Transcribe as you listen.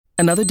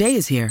Another day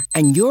is here,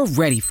 and you're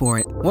ready for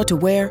it. What to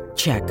wear?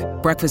 Check.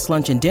 Breakfast,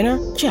 lunch, and dinner?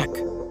 Check.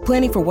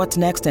 Planning for what's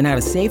next and how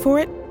to save for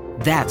it?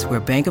 That's where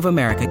Bank of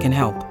America can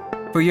help.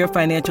 For your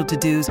financial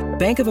to-dos,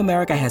 Bank of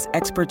America has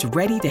experts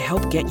ready to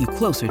help get you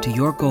closer to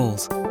your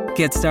goals.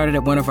 Get started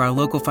at one of our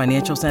local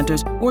financial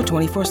centers or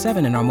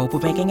 24/7 in our mobile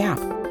banking app.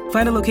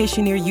 Find a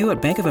location near you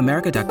at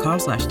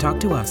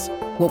bankofamerica.com/talktous.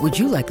 What would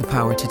you like the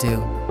power to do?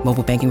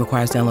 Mobile banking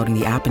requires downloading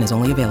the app and is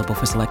only available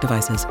for select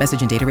devices.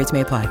 Message and data rates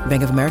may apply.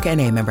 Bank of America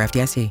N.A., member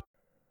FDIC.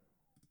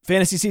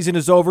 Fantasy season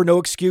is over. No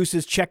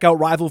excuses. Check out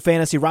Rival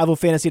Fantasy,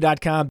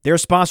 rivalfantasy.com. Their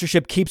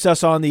sponsorship keeps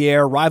us on the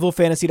air.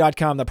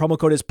 Rivalfantasy.com. The promo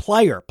code is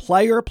PLAYER.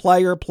 Player.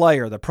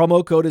 The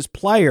promo code is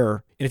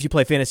PLAYER. And if you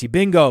play fantasy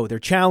bingo, their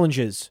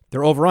challenges,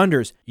 their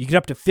over-unders, you get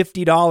up to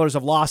 $50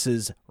 of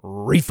losses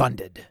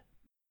refunded.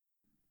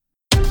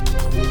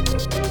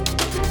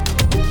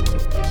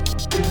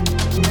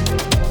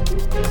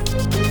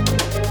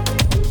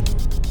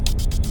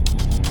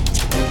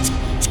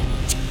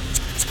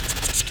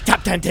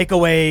 Top 10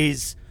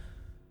 takeaways.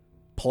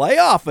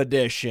 Playoff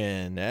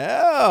edition.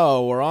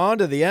 Oh, we're on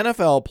to the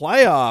NFL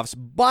playoffs.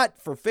 But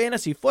for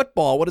fantasy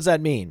football, what does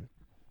that mean?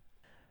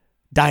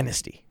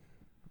 Dynasty,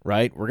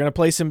 right? We're going to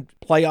play some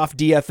playoff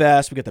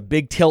DFS. We got the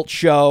Big Tilt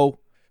show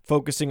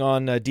focusing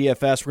on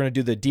DFS. We're going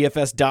to do the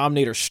DFS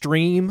Dominator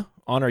stream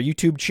on our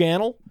YouTube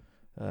channel.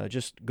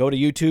 Just go to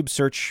YouTube,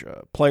 search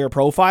Player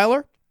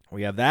Profiler.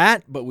 We have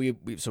that, but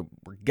so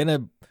we're going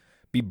to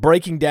be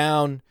breaking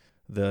down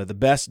the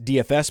best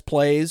DFS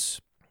plays.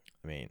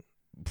 I mean,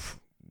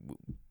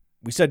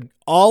 we said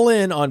all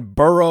in on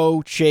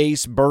Burrow,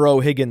 Chase,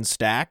 Burrow, Higgins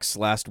stacks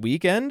last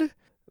weekend.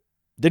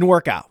 Didn't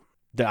work out.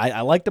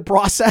 I like the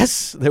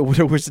process. There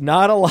was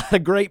not a lot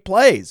of great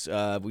plays.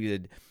 We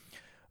did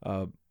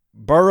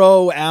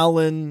Burrow,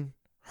 Allen,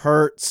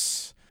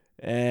 Hurts,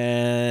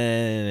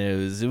 and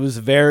it was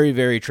a very,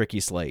 very tricky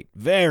slate.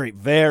 Very,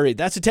 very.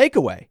 That's a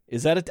takeaway.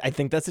 I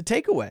think that's a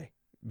takeaway.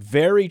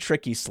 Very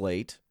tricky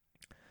slate.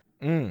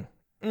 Yep.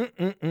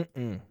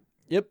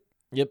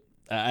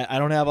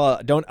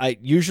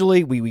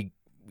 Usually we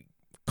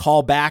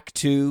call back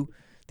to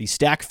the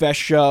Stack Fest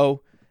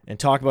show and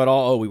talk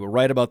about we were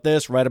right about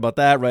this, right about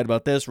that, right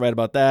about this, right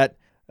about that.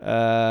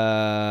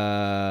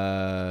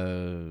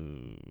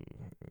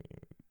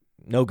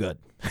 No good.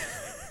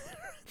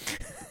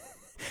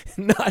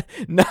 Not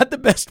the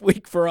best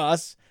week for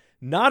us.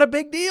 Not a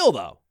big deal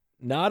though.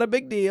 Not a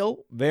big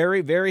deal. Very,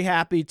 very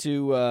happy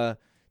to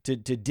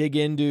dig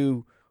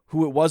into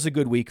who it was a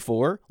good week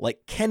for,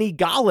 like Kenny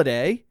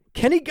Golladay.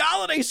 Kenny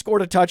Golladay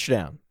scored a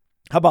touchdown.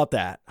 How about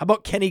that? How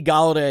about Kenny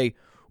Golladay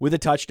with a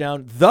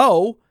touchdown,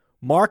 though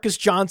Marcus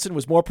Johnson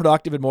was more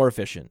productive and more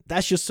efficient?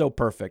 That's just so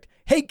perfect.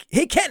 Hey,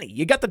 Kenny,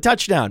 you got the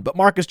touchdown, but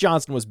Marcus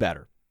Johnson was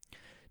better.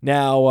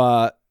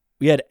 Now,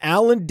 we had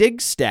Allen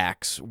Diggs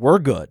stacks were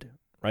good,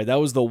 right? That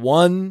was the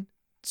one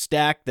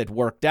stack that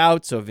worked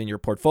out. So if in your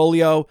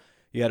portfolio,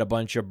 you had a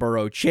bunch of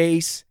Burrow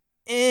Chase,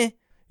 you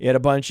had a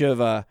bunch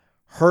of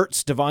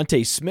Hurts,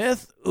 Devontae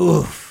Smith,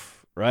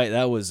 oof, right?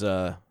 That was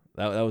a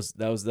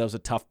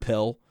tough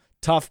pill.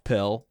 Tough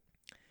pill.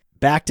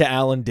 Back to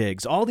Allen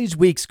Diggs. All these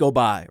weeks go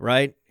by,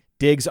 right?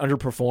 Diggs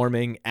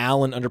underperforming,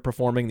 Allen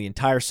underperforming the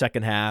entire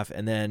second half,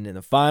 and then in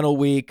the final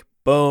week,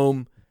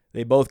 boom,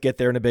 they both get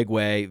there in a big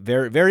way.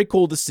 Very, very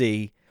cool to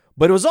see.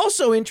 But it was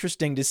also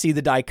interesting to see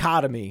the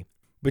dichotomy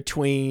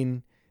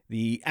between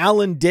the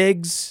Allen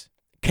Diggs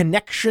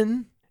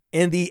connection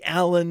and the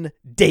Allen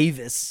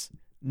Davis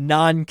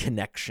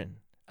non-connection.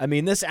 I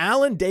mean, this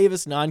Allen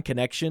Davis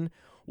non-connection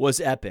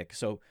was epic.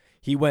 So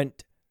he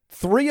went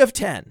 3 of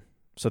 10.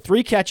 So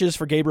 3 catches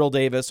for Gabriel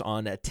Davis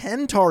on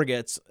 10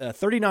 targets,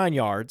 39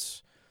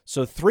 yards.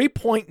 So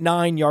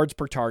 3.9 yards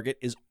per target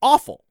is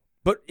awful.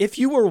 But if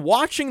you were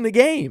watching the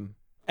game,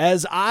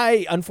 as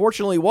I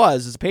unfortunately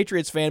was, as a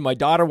Patriots fan, my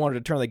daughter wanted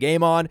to turn the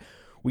game on.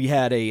 We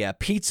had a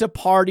pizza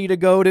party to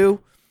go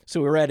to.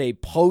 So we were at a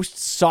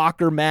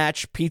post-soccer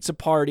match pizza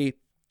party.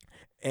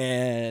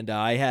 And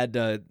I had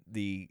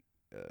the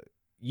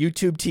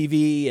YouTube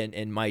TV,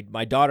 and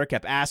my daughter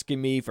kept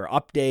asking me for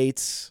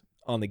updates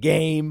on the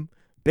game.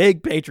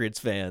 Big Patriots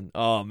fan.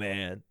 Oh,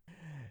 man.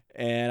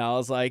 And I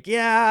was like,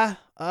 yeah,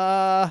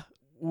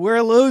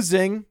 we're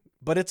losing,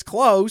 but it's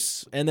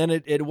close. And then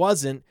it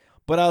wasn't.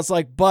 But I was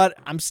like, but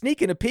I'm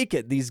sneaking a peek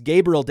at these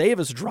Gabriel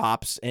Davis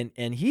drops,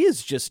 and he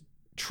is just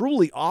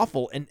truly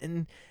awful.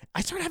 And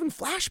I started having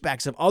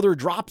flashbacks of other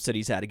drops that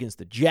he's had against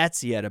the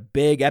Jets. He had a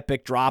big,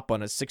 epic drop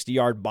on a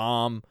 60-yard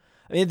bomb.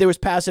 I mean, there was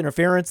pass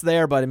interference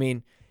there, but I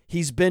mean,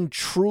 he's been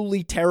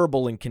truly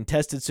terrible in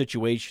contested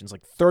situations,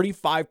 like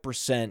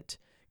 35%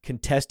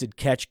 contested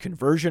catch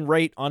conversion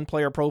rate on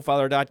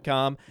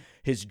playerprofiler.com.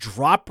 His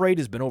drop rate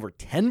has been over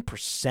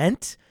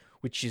 10%,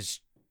 which is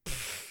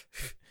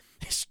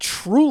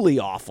truly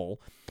awful,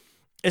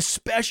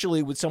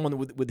 especially with someone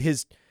with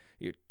his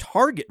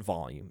target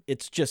volume.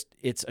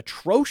 It's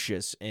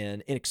atrocious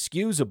and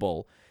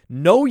inexcusable.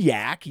 No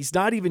yak. He's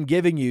not even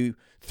giving you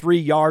 3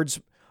 yards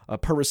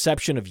per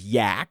reception of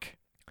yak.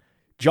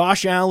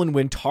 Josh Allen,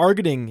 when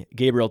targeting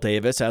Gabriel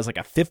Davis, has like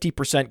a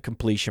 50%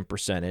 completion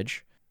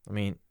percentage. I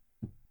mean,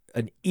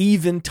 an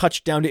even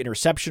touchdown to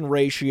interception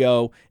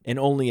ratio and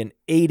only an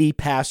 80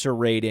 passer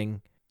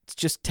rating. It's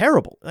just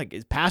terrible. Like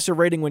his passer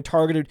rating when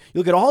targeted. You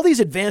look at all these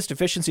advanced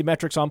efficiency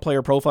metrics on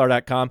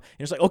playerprofiler.com, and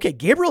it's like, okay,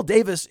 Gabriel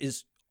Davis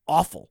is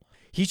awful.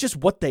 He's just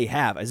what they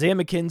have. Isaiah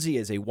McKenzie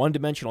is a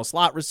one-dimensional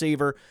slot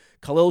receiver.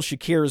 Khalil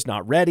Shakir is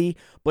not ready.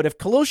 But if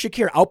Khalil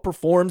Shakir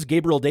outperforms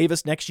Gabriel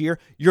Davis next year,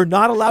 you're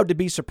not allowed to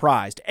be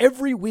surprised.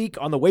 Every week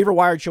on the Waiver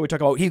Wired show, we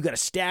talk about he's got to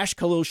stash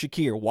Khalil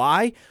Shakir.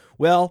 Why?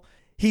 Well,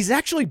 he's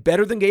actually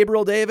better than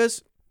Gabriel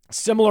Davis.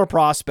 Similar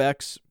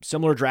prospects,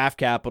 similar draft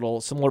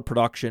capital, similar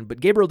production. But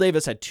Gabriel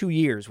Davis had 2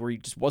 years where he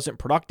just wasn't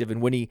productive. And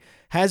when he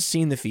has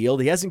seen the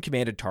field, he hasn't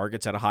commanded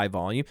targets at a high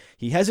volume.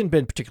 He hasn't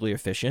been particularly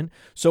efficient.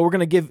 So we're going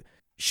to give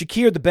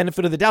Shakir the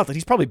benefit of the doubt that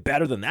he's probably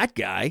better than that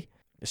guy,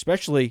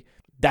 especially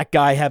that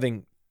guy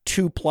having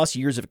 2+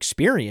 years of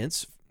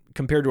experience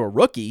compared to a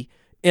rookie.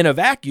 In a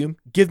vacuum,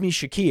 give me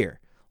Shakir.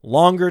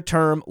 Longer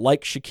term,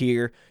 like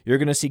Shakir, you're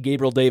going to see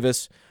Gabriel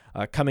Davis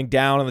coming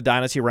down in the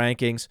dynasty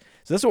rankings.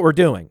 So that's what we're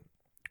doing.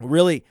 We're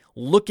really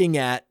looking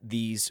at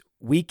these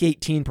Week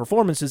 18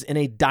 performances in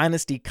a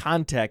dynasty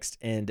context,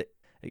 and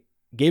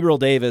Gabriel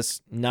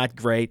Davis, not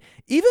great.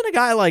 Even a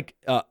guy like,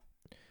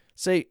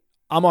 say,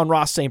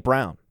 Amon-Ra St.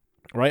 Brown.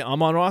 Right,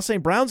 Amon-Ra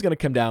St. Brown's going to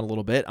come down a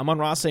little bit.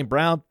 Amon-Ra St.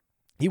 Brown,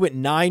 he went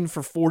 9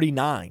 for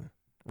 49,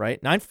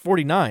 right? 9 for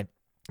 49.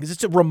 Because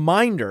it's a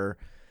reminder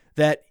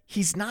that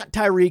he's not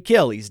Tyreek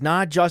Hill. He's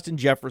not Justin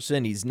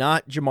Jefferson. He's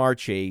not Jamar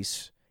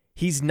Chase.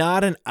 He's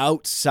not an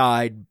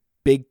outside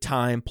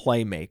big-time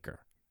playmaker.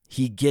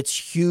 He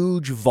gets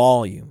huge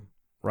volume,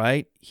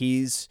 right?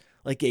 He's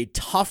like a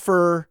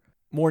tougher,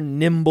 more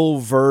nimble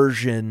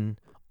version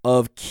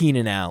of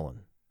Keenan Allen,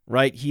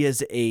 right? He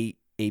is a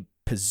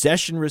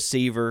possession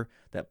receiver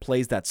that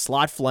plays that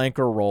slot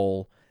flanker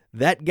role.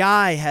 That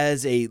guy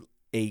has a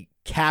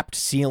capped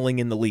ceiling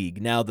in the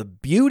league. Now, the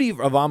beauty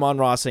of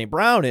Amon-Ra St.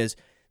 Brown is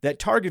that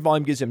target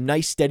volume gives him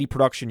nice, steady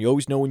production. You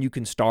always know when you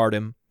can start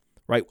him,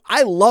 right?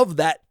 I love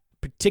that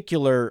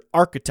particular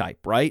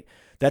archetype, right?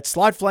 That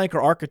slot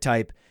flanker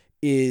archetype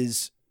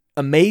is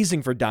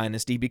amazing for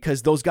Dynasty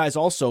because those guys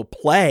also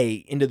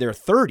play into their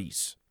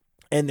 30s,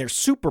 and they're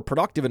super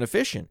productive and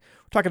efficient.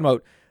 We're talking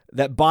about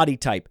that body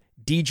type,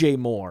 DJ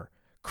Moore,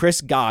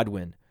 Chris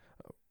Godwin,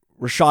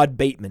 Rashad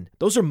Bateman.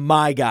 Those are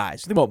my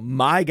guys. Think about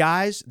my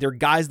guys. They're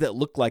guys that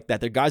look like that.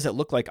 They're guys that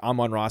look like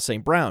Amon-Ra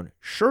St. Brown.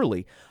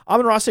 Surely,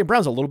 Amon-Ra St.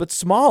 Brown's a little bit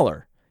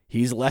smaller.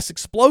 He's less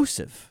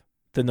explosive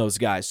than those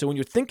guys. So when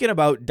you're thinking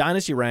about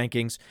dynasty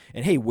rankings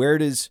and, hey, where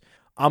does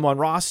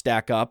Amon-Ra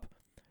stack up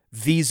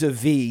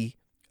vis-a-vis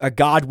a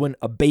Godwin,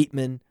 a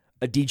Bateman,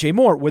 a DJ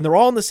Moore? When they're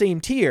all in the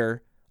same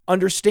tier,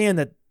 understand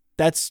that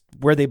that's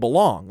where they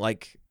belong.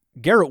 Like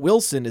Garrett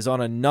Wilson is on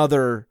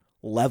another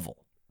level,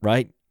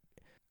 right?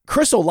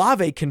 Chris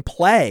Olave can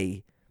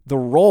play the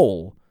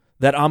role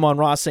that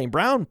Amon-Ra St.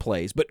 Brown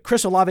plays, but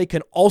Chris Olave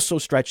can also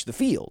stretch the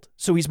field.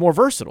 So he's more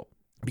versatile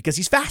because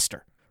he's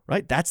faster,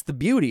 right? That's the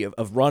beauty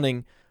of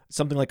running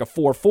something like a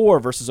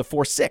 4.4 versus a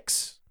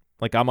 4.6,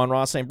 like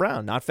Amon-Ra St.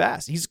 Brown. Not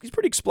fast. He's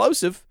pretty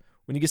explosive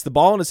when he gets the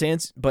ball in his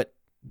hands, but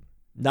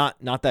not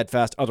that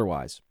fast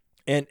otherwise.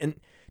 And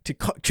to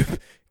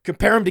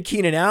compare him to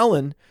Keenan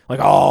Allen,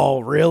 like,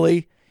 oh,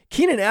 really?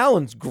 Keenan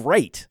Allen's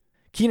great.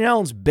 Keenan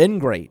Allen's been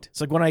great.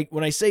 It's like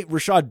when I say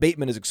Rashad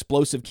Bateman is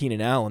explosive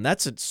Keenan Allen,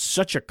 that's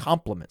such a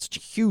compliment, such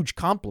a huge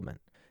compliment.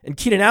 And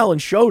Keenan Allen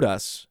showed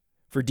us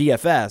for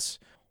DFS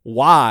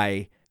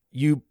why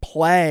you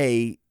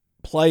play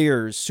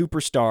players,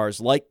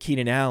 superstars like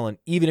Keenan Allen,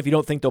 even if you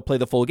don't think they'll play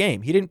the full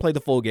game. He didn't play the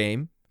full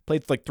game,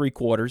 played like 3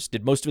 quarters,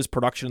 did most of his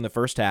production in the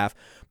first half.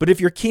 But if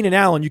you're Keenan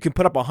Allen, you can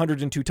put up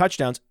 102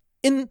 touchdowns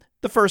in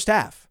the first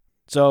half.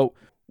 So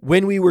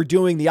when we were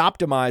doing the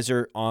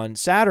optimizer on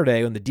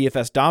Saturday on the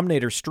DFS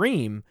Dominator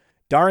stream,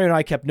 Dario and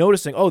I kept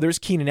noticing, oh, there's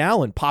Keenan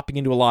Allen popping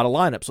into a lot of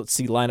lineups. Let's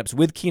see lineups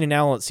with Keenan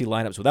Allen. Let's see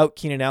lineups without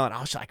Keenan Allen.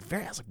 I was like,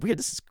 weird.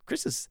 This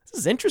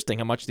is interesting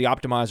how much the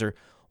optimizer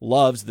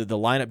loves the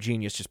lineup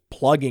genius just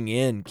plugging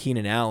in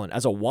Keenan Allen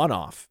as a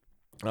one-off.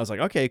 And I was like,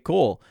 okay,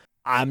 cool.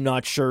 I'm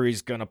not sure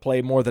he's going to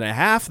play more than a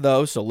half,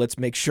 though, so let's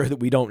make sure that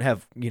we don't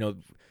have,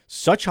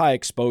 such high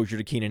exposure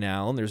to Keenan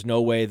Allen. There's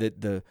no way that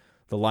the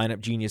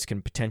lineup genius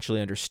can potentially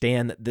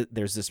understand that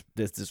there's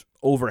this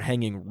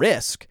overhanging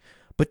risk.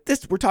 But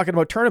we're talking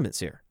about tournaments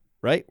here,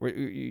 right?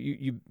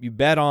 You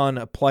bet on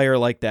a player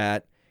like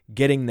that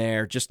getting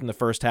there just in the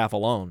first half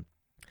alone.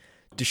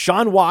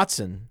 Deshaun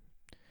Watson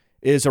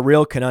is a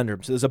real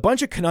conundrum. So there's a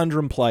bunch of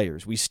conundrum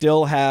players. We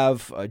still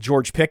have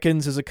George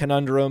Pickens is a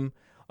conundrum.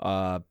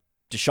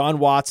 Deshaun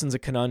Watson's a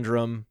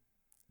conundrum.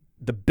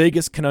 The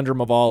biggest conundrum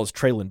of all is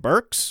Treylon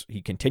Burks.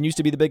 He continues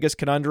to be the biggest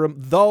conundrum,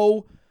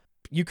 though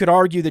you could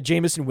argue that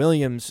Jameson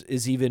Williams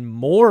is even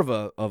more of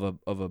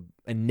a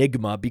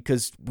enigma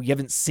because we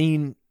haven't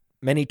seen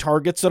many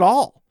targets at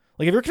all.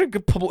 Like if you're going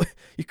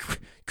to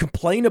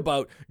complain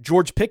about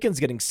George Pickens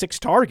getting 6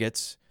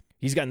 targets,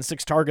 he's gotten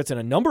 6 targets in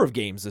a number of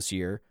games this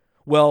year.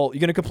 Well, you're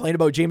going to complain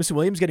about Jameson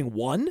Williams getting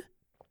 1?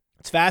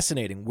 It's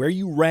fascinating. Where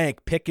you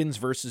rank Pickens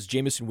versus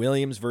Jameson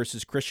Williams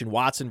versus Christian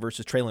Watson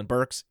versus Treylon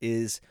Burks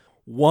is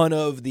one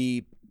of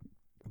the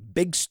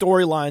big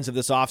storylines of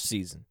this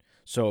offseason.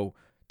 So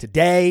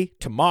today,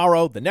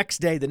 tomorrow, the next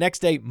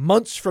day,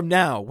 months from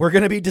now, we're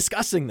going to be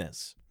discussing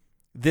this.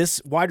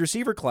 This wide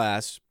receiver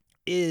class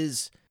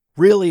is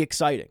really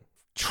exciting,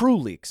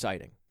 truly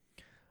exciting.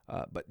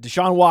 But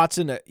Deshaun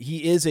Watson,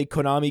 he is a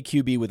Konami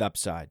QB with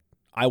upside.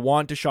 I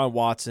want Deshaun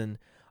Watson.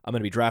 I'm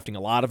going to be drafting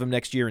a lot of him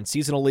next year in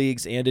seasonal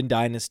leagues and in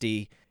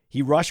Dynasty.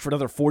 He rushed for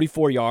another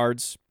 44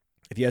 yards.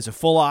 If he has a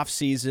full off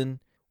season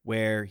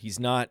where he's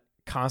not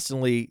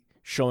constantly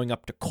showing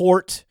up to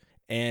court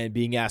and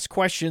being asked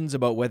questions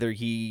about whether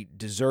he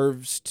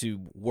deserves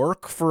to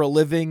work for a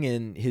living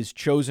in his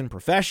chosen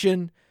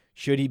profession,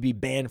 should he be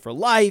banned for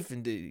life,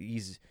 and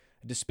he's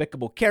a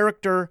despicable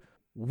character,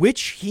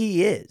 which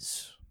he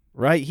is,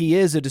 right? He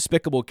is a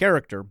despicable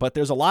character, but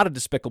there's a lot of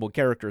despicable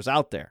characters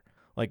out there.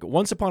 Like,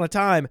 once upon a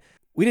time,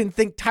 we didn't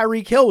think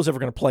Tyreek Hill was ever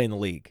going to play in the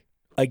league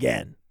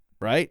again,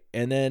 right?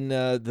 And then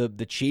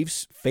the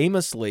Chiefs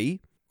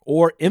famously,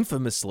 or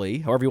infamously,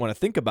 however you want to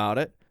think about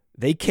it,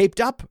 they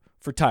caped up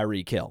for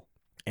Tyreek Hill.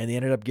 And they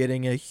ended up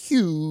getting a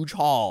huge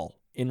haul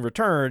in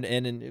return.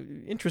 And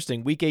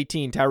interesting, Week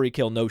 18, Tyreek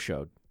Hill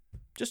no-showed.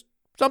 Just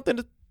something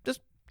to,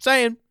 just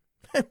saying.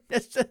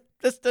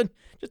 just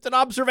an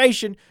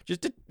observation.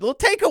 Just a little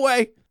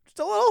takeaway. Just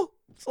a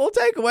little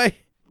takeaway.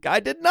 Guy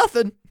did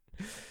nothing.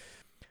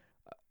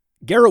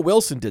 Garrett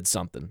Wilson did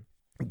something.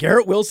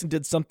 Garrett Wilson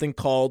did something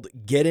called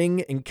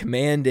getting and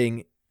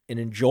commanding and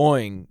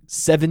enjoying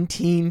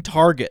 17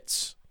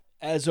 targets.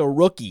 As a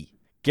rookie,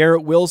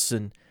 Garrett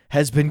Wilson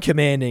has been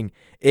commanding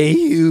a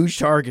huge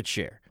target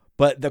share.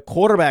 But the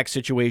quarterback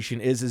situation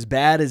is as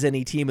bad as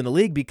any team in the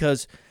league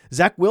because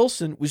Zach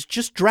Wilson was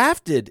just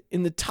drafted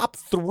in the top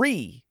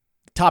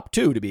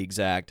 2 to be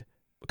exact,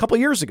 a couple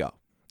years ago.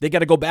 They got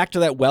to go back to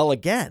that well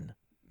again.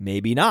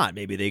 Maybe not.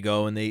 Maybe they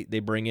go and they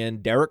bring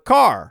in Derek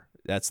Carr.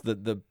 That's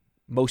the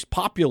most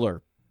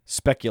popular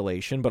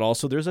speculation, but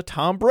also there's a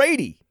Tom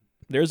Brady.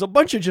 There's a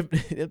bunch of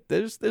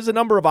there's a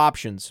number of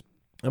options,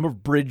 a number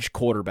of bridge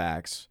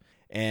quarterbacks,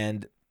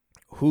 and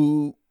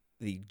who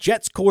the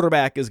Jets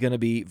quarterback is going to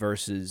be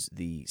versus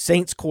the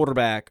Saints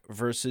quarterback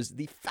versus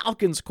the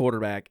Falcons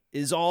quarterback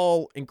is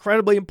all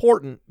incredibly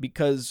important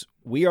because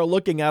we are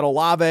looking at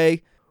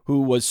Olave,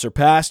 who was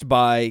surpassed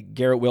by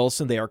Garrett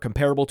Wilson. They are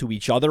comparable to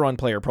each other on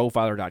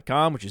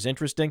playerprofiler.com, which is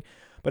interesting.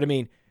 But I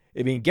mean,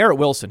 Garrett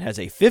Wilson has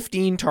a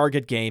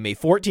 15-target game, a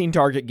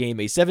 14-target game,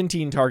 a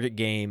 17-target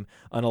game,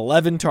 an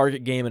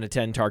 11-target game, and a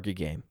 10-target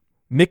game,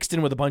 mixed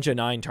in with a bunch of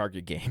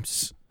 9-target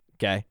games,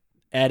 okay?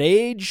 At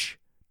age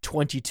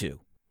 22.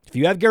 If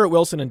you have Garrett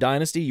Wilson in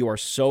Dynasty, you are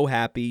so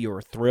happy,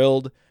 you're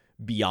thrilled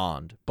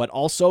beyond. But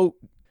also,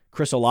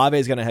 Chris Olave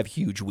is going to have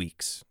huge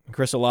weeks.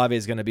 Chris Olave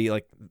is going to be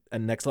like a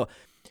next level.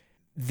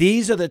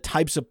 These are the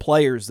types of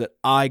players that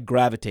I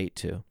gravitate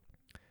to.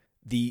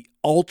 The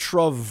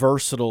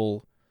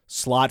ultra-versatile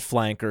slot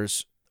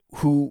flankers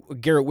who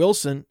Garrett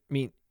Wilson, I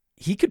mean,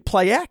 he could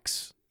play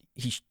X.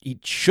 He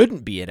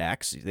shouldn't be at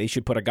X. They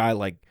should put a guy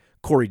like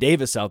Corey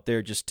Davis out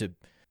there just to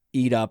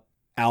eat up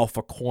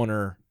alpha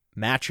corner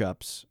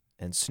matchups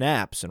and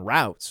snaps and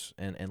routes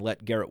and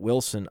let Garrett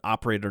Wilson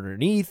operate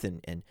underneath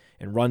and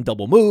run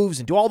double moves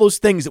and do all those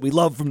things that we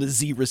love from the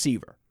Z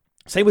receiver.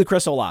 Same with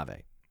Chris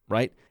Olave,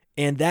 right?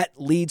 And that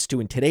leads to,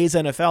 in today's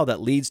NFL,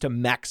 that leads to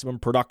maximum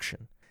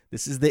production.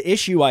 This is the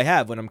issue I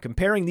have. When I'm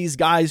comparing these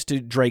guys to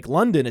Drake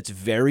London, it's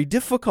very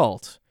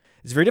difficult.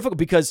 It's very difficult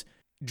because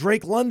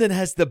Drake London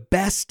has the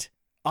best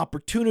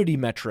opportunity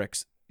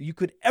metrics you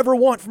could ever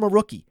want from a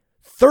rookie.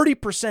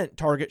 30%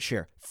 target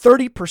share,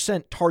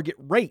 30% target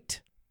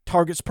rate,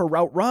 targets per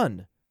route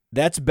run.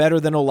 That's better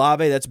than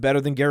Olave. That's better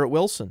than Garrett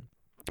Wilson.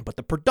 But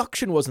the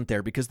production wasn't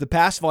there because the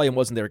pass volume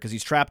wasn't there because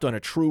he's trapped on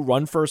a true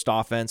run-first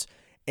offense,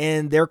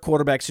 and their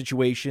quarterback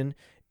situation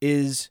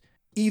is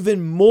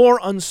even more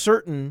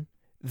uncertain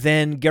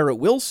than Garrett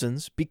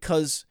Wilson's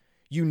because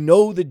you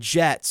know the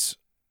Jets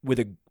with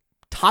a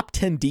top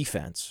 10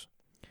 defense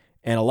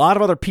and a lot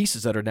of other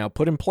pieces that are now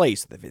put in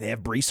place. They have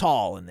Breece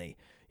Hall and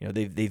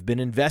they've been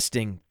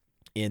investing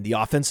in the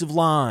offensive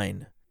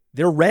line.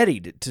 They're ready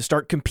to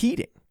start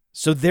competing.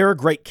 So they're a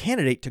great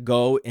candidate to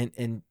go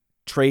and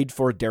trade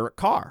for Derek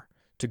Carr,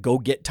 to go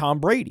get Tom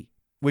Brady,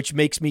 which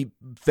makes me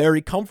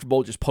very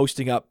comfortable just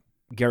posting up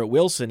Garrett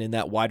Wilson in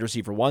that wide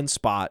receiver 1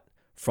 spot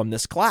from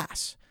this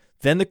class.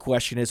 Then the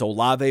question is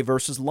Olave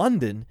versus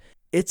London.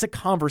 It's a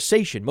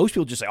conversation. Most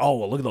people just say, oh,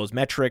 well, look at those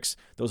metrics,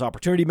 those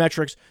opportunity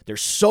metrics. They're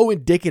so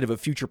indicative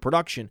of future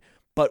production.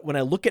 But when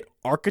I look at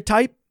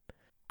archetype,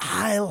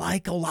 I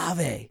like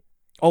Olave.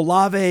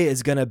 Olave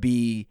is going to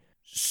be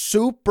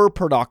super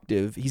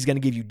productive. He's going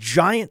to give you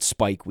giant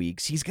spike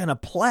weeks. He's going to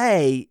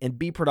play and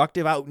be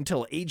productive out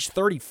until age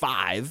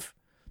 35.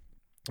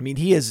 I mean,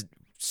 he is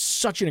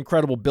such an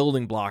incredible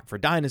building block for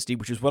Dynasty,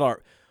 which is what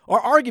our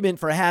argument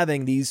for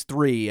having these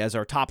 3 as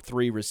our top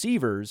 3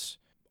 receivers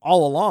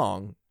all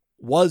along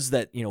was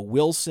that,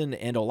 Wilson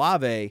and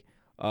Olave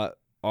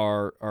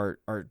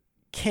are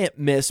can't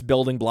miss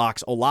building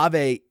blocks.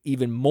 Olave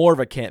even more of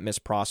a can't miss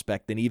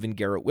prospect than even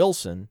Garrett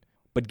Wilson,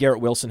 but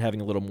Garrett Wilson having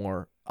a little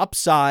more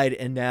upside,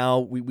 and now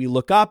we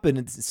look up and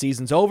the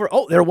season's over.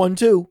 Oh, they're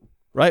 1-2,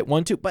 right?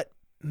 1-2, but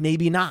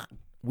maybe not.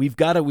 We've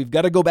got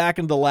to go back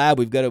into the lab.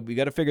 We've got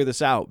to figure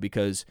this out,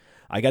 because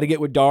I got to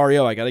get with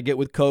Dario. I got to get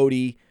with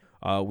Cody.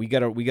 We got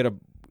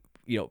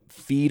to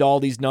feed all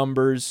these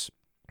numbers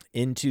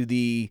into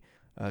the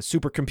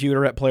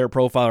supercomputer at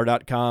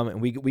playerprofiler.com,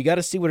 and we got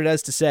to see what it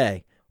has to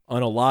say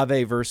on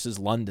Olave versus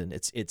London.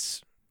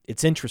 It's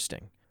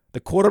interesting. The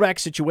quarterback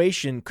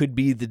situation could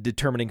be the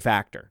determining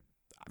factor.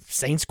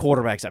 Saints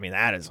quarterbacks, I mean,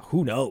 that is,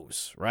 who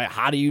knows, right?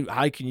 How can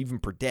you even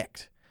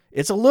predict?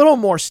 It's a little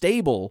more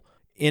stable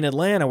in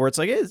Atlanta, where it's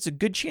like, it's a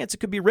good chance it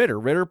could be Ritter.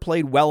 Ritter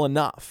played well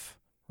enough,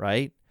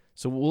 right?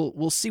 So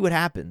we'll see what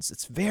happens.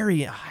 It's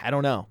very, I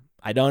don't know.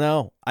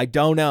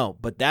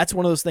 But that's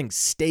one of those things.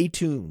 Stay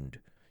tuned.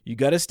 You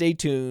got to stay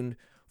tuned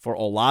for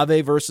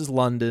Olave versus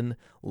London,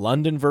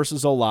 London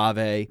versus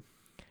Olave,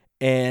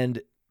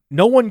 and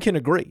no one can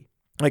agree.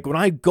 Like, when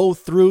I go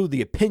through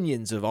the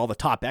opinions of all the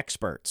top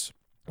experts,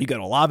 you got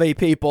Olave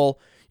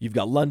people, you've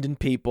got London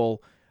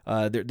people.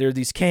 There are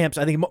these camps.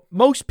 I think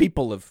most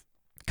people have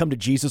come to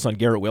Jesus on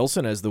Garrett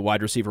Wilson as the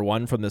wide receiver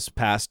 1 from this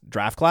past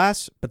draft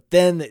class, but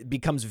then it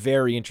becomes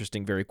very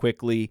interesting very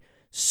quickly.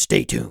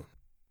 Stay tuned.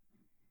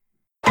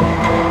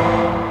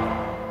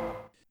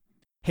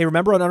 Hey,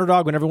 remember on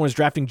Underdog when everyone was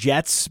drafting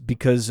Jets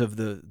because of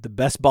the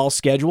best ball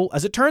schedule?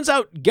 As it turns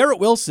out, Garrett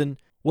Wilson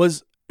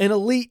was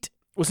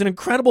an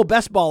incredible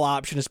best ball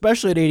option,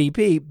 especially at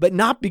ADP, but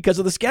not because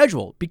of the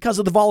schedule, because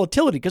of the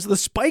volatility, because of the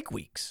spike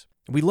weeks.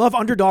 We love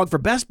Underdog for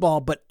best ball,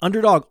 but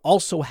Underdog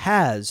also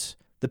has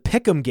the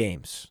pick'em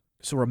games.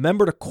 So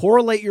remember to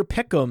correlate your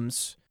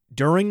pick'ems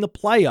during the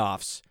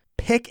playoffs.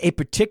 Pick a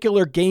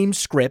particular game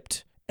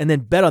script and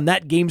then bet on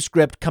that game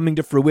script coming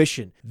to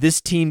fruition.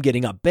 This team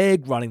getting up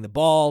big, running the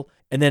ball,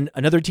 and then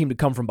another team to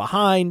come from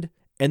behind,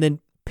 and then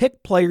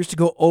pick players to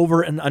go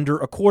over and under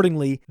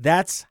accordingly.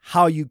 That's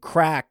how you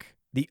crack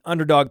the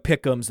Underdog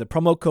pick'ems. The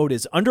promo code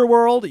is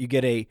Underworld. You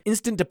get a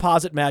instant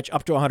deposit match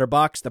up to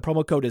 $100. The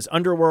promo code is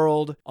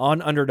Underworld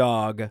on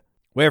Underdog,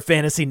 where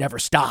fantasy never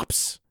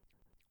stops.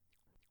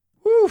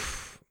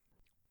 Woof.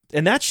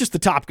 And that's just the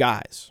top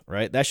guys,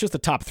 right? That's just the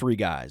top 3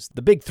 guys,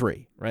 the big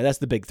 3, right? That's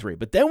the big 3.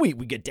 But then we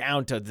get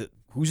down to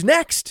who's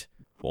next?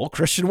 Well,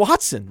 Christian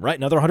Watson, right?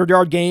 Another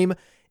 100-yard game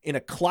in a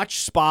clutch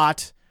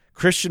spot.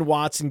 Christian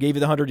Watson gave you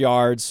the 100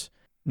 yards.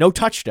 No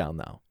touchdown,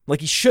 though.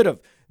 Like, he should have.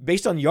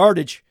 Based on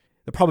yardage,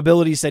 the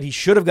probability said he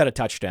should have got a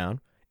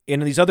touchdown.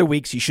 And in these other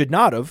weeks, he should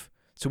not have.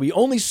 So he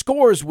only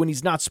scores when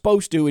he's not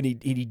supposed to, and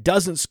he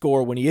doesn't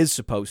score when he is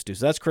supposed to.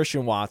 So that's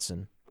Christian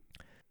Watson.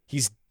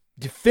 He's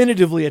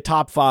definitively a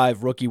top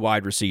 5 rookie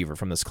wide receiver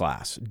from this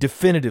class.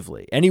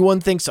 Definitively. Anyone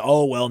thinks,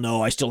 oh, well,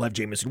 no, I still have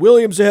Jameson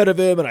Williams ahead of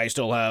him, and I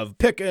still have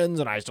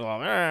Pickens, and I still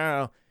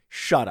have...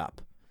 Shut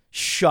up.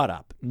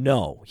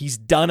 No, he's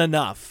done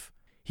enough.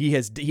 He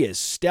has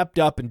stepped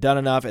up and done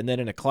enough, and then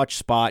in a clutch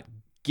spot,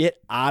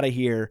 get out of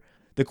here.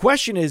 The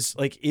question is,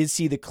 like, is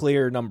he the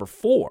clear number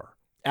 4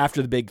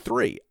 after the big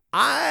 3?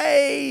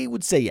 I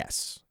would say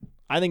yes.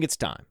 I think it's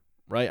time,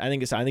 right? I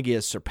think he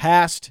has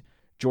surpassed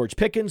George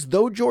Pickens,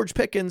 though George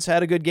Pickens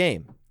had a good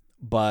game,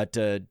 but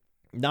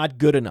not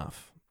good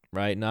enough,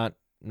 right? Not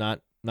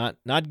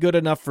good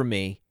enough for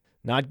me,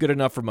 not good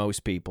enough for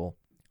most people.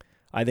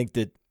 I think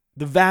that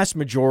the vast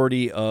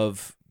majority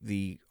of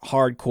the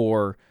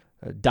hardcore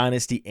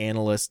dynasty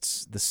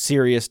analysts, the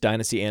serious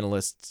dynasty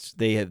analysts,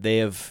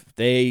 they've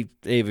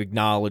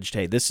acknowledged,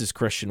 hey, this is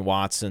Christian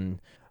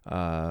Watson.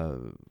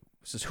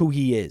 This is who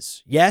he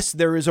is. Yes,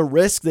 there is a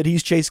risk that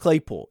he's Chase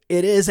Claypool.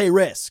 It is a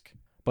risk.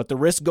 But the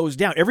risk goes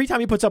down. Every time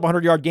he puts up a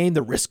 100-yard game,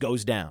 the risk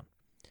goes down.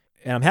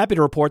 And I'm happy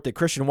to report that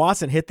Christian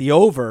Watson hit the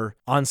over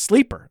on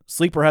Sleeper.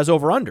 Sleeper has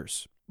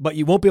over-unders. But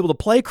you won't be able to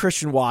play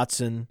Christian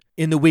Watson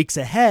in the weeks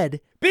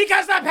ahead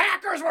because the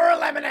Packers were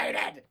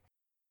eliminated.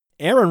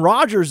 Aaron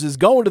Rodgers is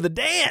going to the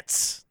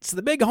dance. It's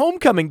the big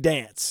homecoming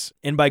dance.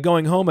 And by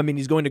going home, I mean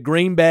he's going to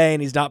Green Bay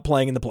and he's not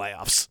playing in the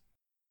playoffs.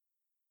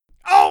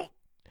 Oh!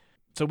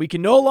 So we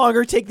can no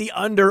longer take the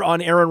under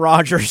on Aaron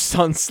Rodgers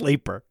on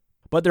Sleeper.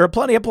 But there are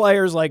plenty of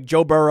players like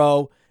Joe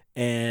Burrow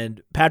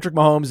and Patrick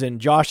Mahomes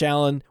and Josh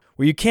Allen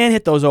where you can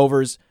hit those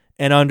overs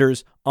and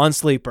unders on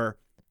Sleeper.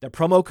 The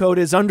promo code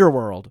is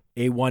Underworld.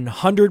 A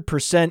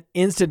 100%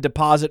 instant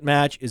deposit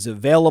match is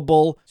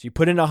available. So you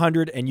put in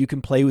 $100 and you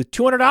can play with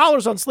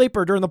 $200 on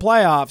Sleeper during the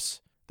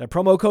playoffs. The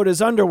promo code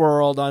is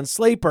Underworld on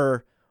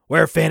Sleeper,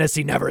 where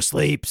fantasy never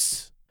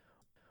sleeps.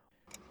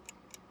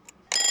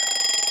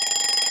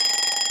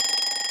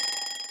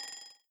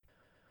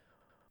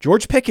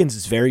 George Pickens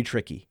is very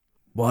tricky.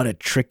 What a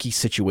tricky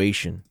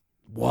situation.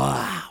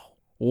 Wow.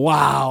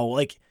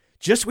 Like,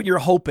 just when you're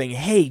hoping,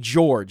 hey,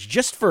 George,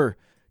 just for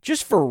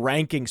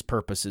rankings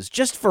purposes,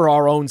 just for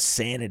our own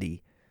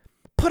sanity,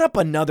 put up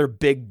another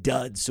big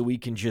dud so we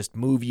can just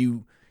move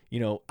you,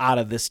 out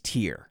of this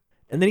tier.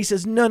 And then he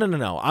says,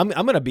 no. I'm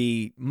going to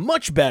be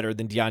much better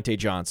than Deontay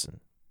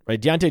Johnson,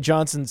 right? Deontay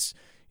Johnson's,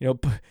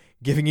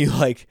 giving you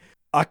like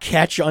a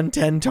catch on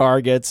 10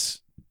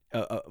 targets,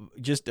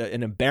 just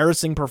an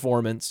embarrassing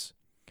performance.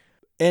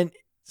 And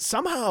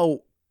somehow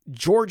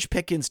George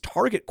Pickens'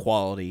 target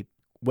quality,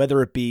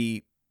 whether it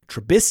be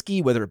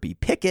Trubisky, whether it be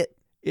Pickett,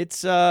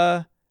 it's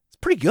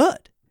pretty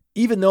good.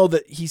 Even though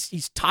that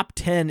he's top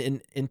 10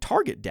 in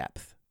target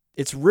depth.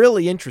 It's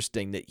really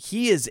interesting that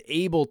he is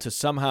able to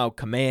somehow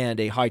command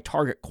a high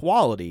target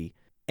quality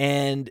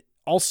and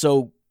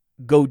also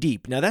go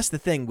deep. Now, that's the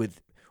thing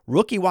with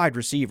rookie wide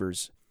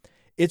receivers.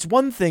 It's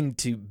one thing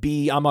to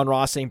be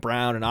Amon-Ra St.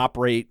 Brown and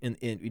operate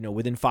in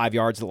within 5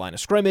 yards of the line of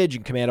scrimmage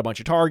and command a bunch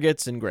of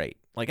targets and great.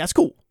 Like, that's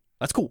cool.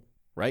 That's cool,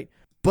 right?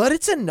 But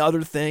it's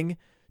another thing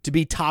to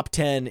be top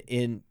 10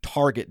 in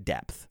target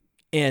depth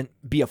and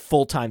be a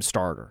full-time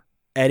starter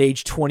at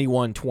age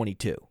 21,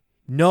 22.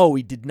 No,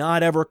 he did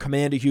not ever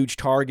command a huge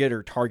target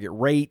or target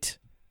rate,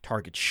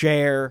 target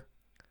share.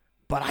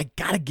 But I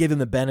got to give him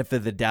the benefit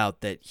of the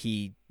doubt that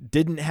he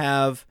didn't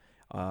have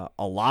a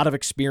lot of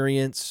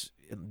experience,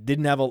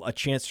 didn't have a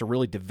chance to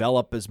really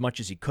develop as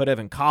much as he could have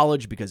in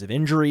college because of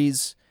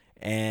injuries,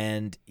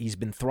 and he's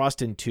been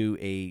thrust into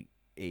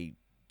a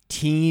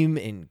team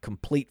in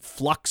complete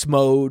flux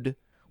mode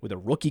with a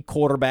rookie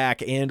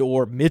quarterback and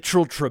or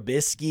Mitchell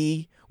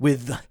Trubisky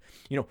with,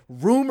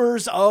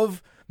 rumors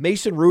of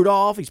Mason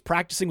Rudolph. He's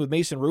practicing with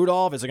Mason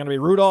Rudolph. Is it going to be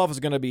Rudolph? Is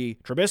it going to be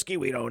Trubisky?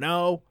 We don't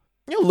know.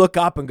 You look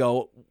up and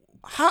go,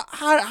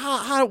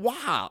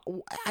 wow,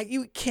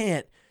 you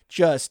can't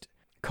just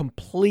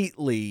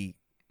completely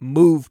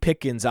move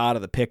Pickens out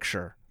of the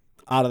picture,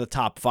 out of the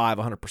top 5,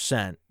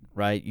 100%,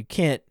 right? You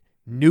can't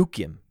nuke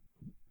him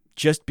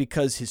just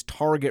because his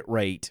target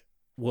rate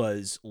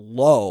was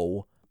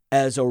low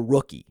as a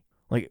rookie.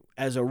 Like,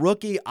 as a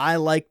rookie, I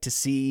like to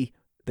see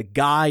the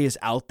guy is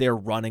out there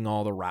running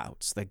all the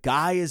routes. The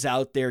guy is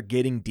out there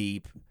getting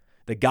deep.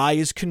 The guy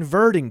is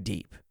converting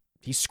deep.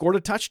 He scored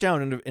a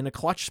touchdown in a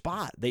clutch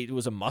spot. It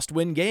was a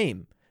must-win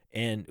game.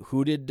 And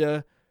who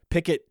did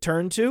Pickett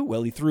turn to?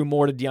 Well, he threw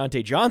more to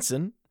Deontay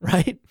Johnson,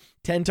 right?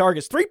 10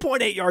 targets,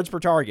 3.8 yards per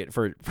target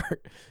for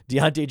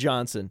Deontay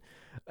Johnson.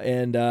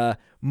 And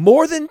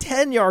more than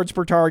 10 yards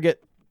per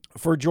target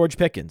for George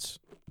Pickens.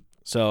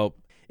 So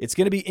it's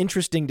going to be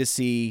interesting to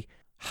see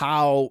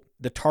how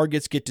the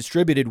targets get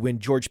distributed when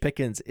George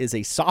Pickens is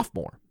a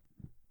sophomore.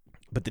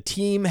 But the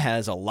team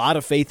has a lot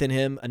of faith in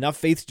him, enough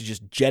faith to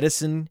just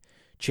jettison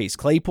Chase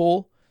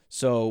Claypool.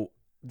 So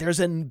there's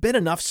been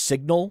enough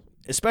signal,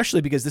 especially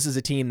because this is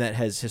a team that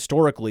has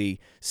historically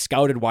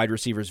scouted wide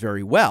receivers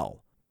very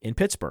well in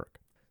Pittsburgh.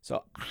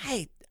 So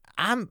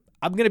I'm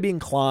going to be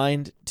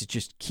inclined to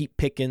just keep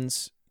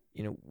Pickens,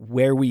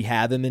 where we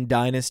have him in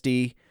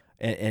Dynasty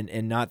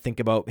and not think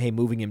about, hey,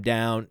 moving him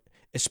down,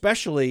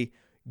 especially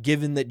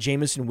given that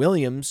Jameson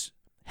Williams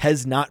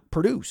has not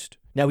produced.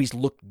 Now, he's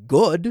looked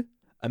good.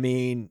 I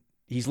mean,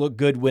 he's looked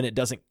good when it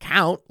doesn't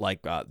count,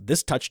 like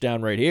this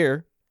touchdown right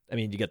here. I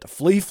mean, you get the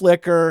flea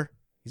flicker.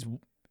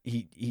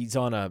 He's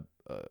on it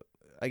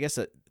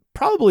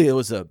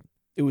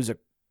was a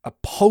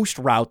post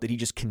route that he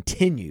just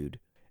continued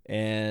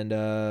and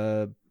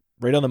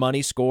right on the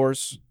money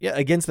scores. Yeah,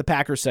 against the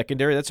Packers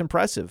secondary, that's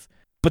impressive.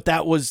 But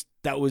that was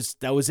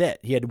it.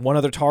 He had one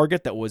other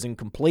target that was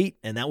incomplete,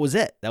 and that was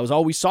it. That was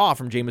all we saw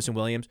from Jameson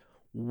Williams.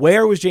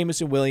 Where was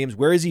Jameson Williams?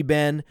 Where has he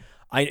been?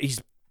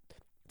 He's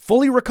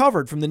fully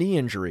recovered from the knee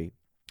injury,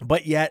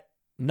 but yet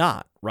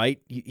not, right?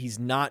 He's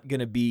not going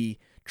to be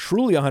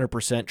truly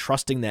 100%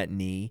 trusting that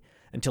knee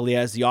until he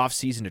has the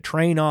offseason to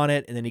train on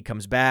it, and then he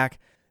comes back.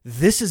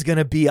 This is going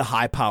to be a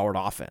high-powered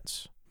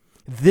offense.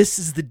 This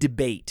is the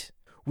debate.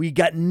 We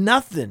got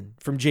nothing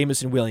from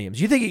Jameson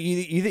Williams. You think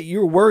you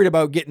were worried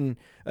about getting,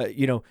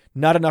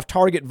 not enough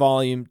target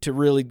volume to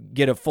really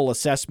get a full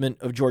assessment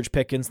of George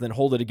Pickens and then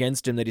hold it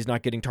against him that he's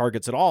not getting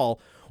targets at all.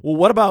 Well,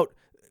 what about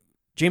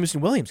Jameson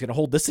Williams? Going to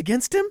hold this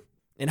against him?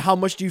 And how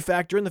much do you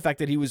factor in the fact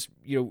that he was,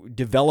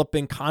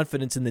 developing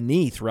confidence in the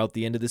knee throughout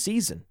the end of the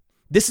season?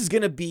 This is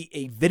going to be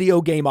a video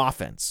game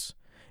offense.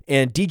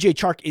 And DJ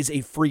Chark is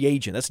a free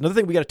agent. That's another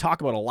thing we got to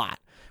talk about a lot.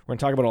 We're going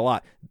to talk about it a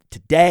lot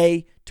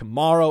today,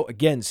 tomorrow.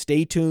 Again,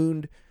 stay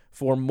tuned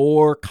for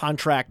more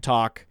contract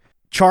talk.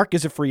 Chark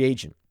is a free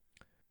agent.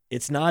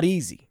 It's not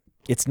easy.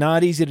 It's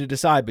not easy to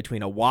decide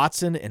between a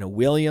Watson and a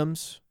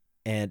Williams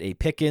and a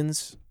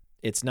Pickens.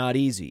 It's not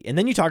easy. And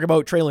then you talk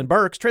about Treylon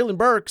Burks. Treylon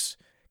Burks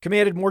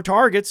commanded more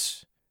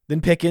targets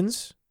than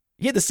Pickens.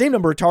 He had the same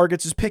number of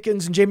targets as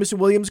Pickens and Jameson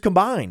Williams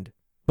combined.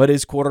 But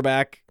his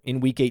quarterback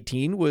in Week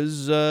 18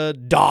 was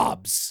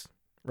Dobbs,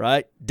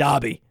 right?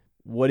 Dobby.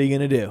 What are you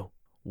going to do?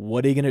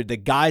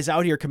 The guy's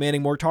out here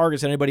commanding more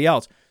targets than anybody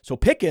else. So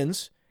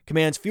Pickens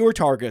commands fewer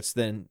targets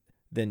than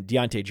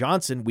Deontay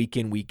Johnson week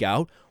in, week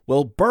out.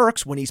 Well,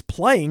 Burks, when he's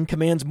playing,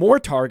 commands more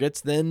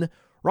targets than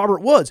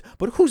Robert Woods.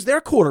 But who's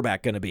their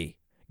quarterback going to be?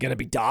 Going to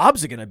be Dobbs?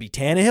 Is it going to be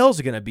Tannehill? Is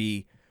it going to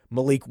be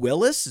Malik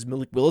Willis? Is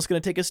Malik Willis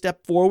going to take a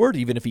step forward?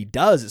 Even if he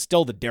does, it's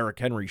still the Derrick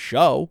Henry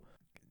show.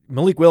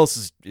 Malik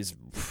Willis is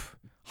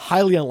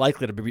highly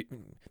unlikely to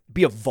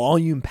be a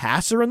volume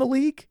passer in the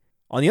league.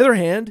 On the other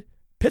hand,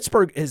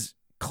 Pittsburgh is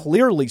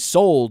clearly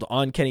sold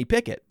on Kenny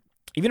Pickett.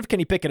 Even if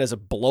Kenny Pickett has a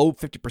below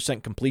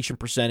 50% completion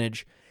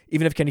percentage,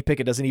 even if Kenny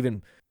Pickett doesn't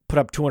even put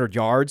up 200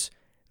 yards,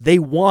 They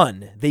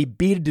won. They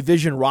beat a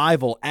division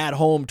rival at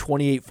home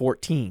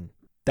 28-14.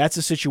 That's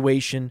a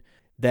situation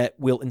that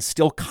will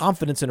instill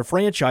confidence in a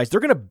franchise. They're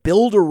going to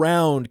build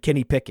around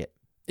Kenny Pickett.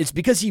 It's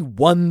because he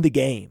won the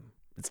game.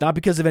 It's not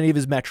because of any of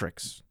his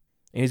metrics.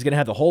 And he's going to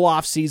have the whole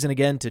offseason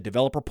again to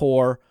develop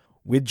rapport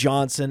with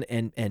Johnson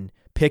and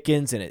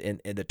Pickens, and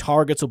the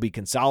targets will be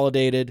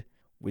consolidated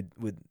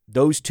with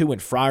those two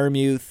and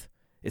Freiermuth.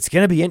 It's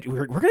going to be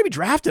we're going to be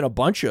drafting a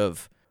bunch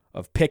of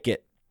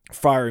Pickett,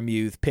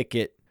 Freiermuth,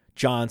 Pickett,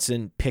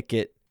 Johnson,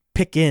 Pickett,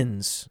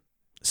 Pickens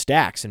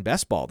stacks in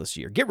best ball this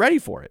year. Get ready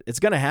for it. It's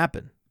going to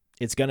happen.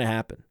 It's going to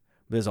happen.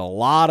 There's a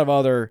lot of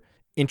other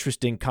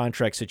interesting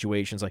contract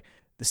situations. Like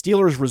the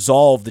Steelers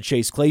resolved the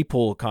Chase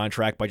Claypool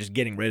contract by just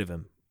getting rid of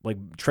him, like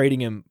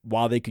trading him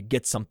while they could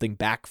get something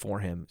back for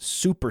him.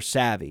 Super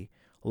savvy.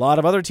 A lot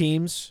of other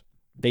teams,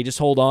 they just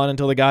hold on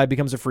until the guy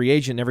becomes a free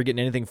agent, never getting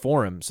anything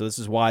for him. So this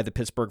is why the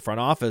Pittsburgh front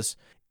office,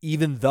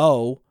 even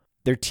though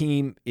their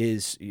team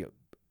is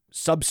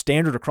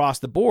substandard across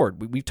the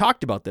board, we've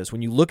talked about this.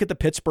 When you look at the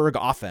Pittsburgh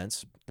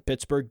offense, the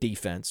Pittsburgh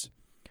defense,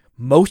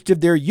 most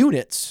of their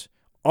units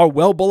are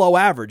well below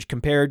average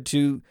compared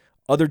to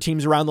other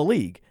teams around the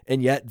league,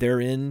 and yet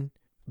they're in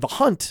the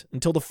hunt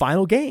until the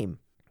final game.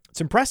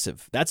 It's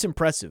impressive. That's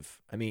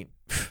impressive. I mean,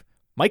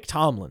 Mike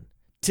Tomlin,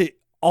 to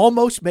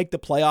almost make the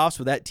playoffs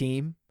with that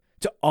team,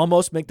 to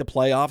almost make the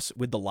playoffs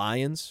with the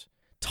Lions,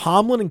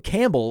 Tomlin and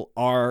Campbell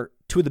are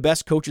two of the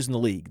best coaches in the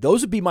league.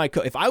 Those would be my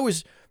if I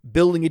was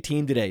building a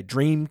team today,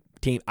 dream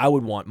team, I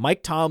would want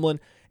Mike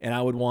Tomlin, and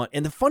I would want,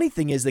 and the funny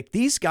thing is, like,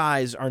 these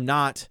guys are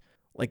not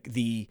like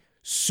the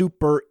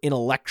super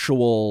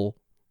intellectual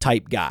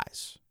type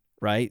guys,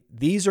 right?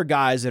 These are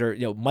guys that are,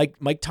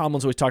 Mike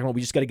Tomlin's always talking about,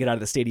 we just got to get out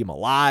of the stadium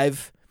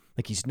alive.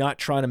 Like, he's not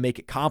trying to make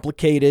it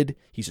complicated.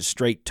 He's a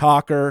straight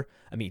talker.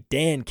 I mean,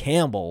 Dan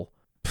Campbell,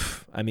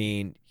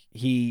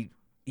 he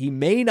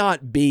may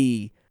not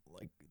be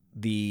like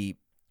the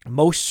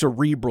most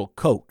cerebral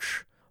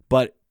coach,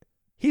 but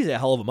he's a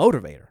hell of a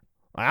motivator.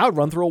 I would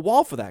run through a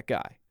wall for that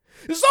guy.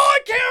 This is all I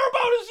care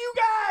about is you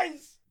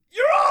guys.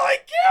 You're all I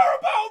care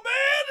about,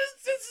 man.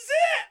 This is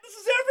it. This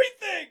is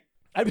everything.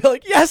 I'd be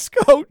like, yes,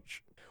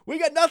 coach. We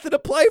got nothing to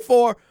play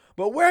for,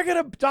 but we're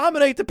going to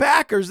dominate the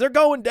Packers. They're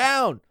going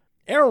down.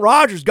 Aaron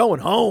Rodgers going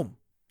home.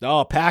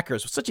 Oh,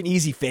 Packers. Such an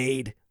easy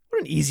fade.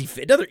 What an easy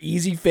fade. Another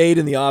easy fade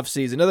in the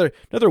offseason.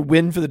 Another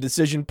win for the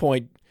Decision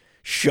Point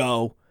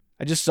show.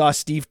 I just saw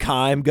Steve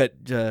Keim got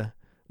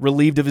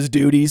relieved of his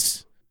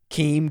duties.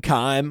 Keim.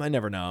 I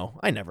never know.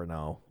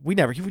 We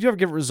never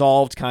get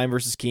resolved. Keim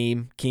versus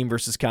Keim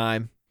versus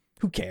Keim.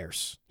 Who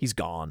cares? He's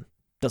gone.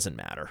 Doesn't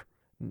matter.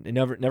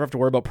 Never have to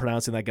worry about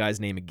pronouncing that guy's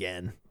name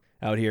again.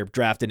 Out here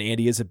drafting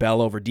Andy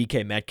Isabella over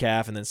DK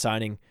Metcalf and then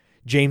signing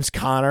James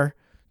Conner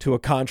to a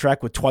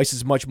contract with twice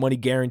as much money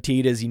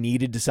guaranteed as he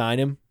needed to sign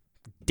him.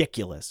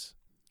 Ridiculous.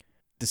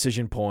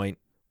 Decision Point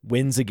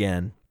wins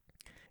again.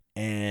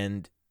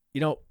 And,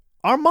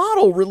 our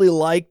model really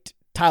liked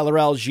Tyler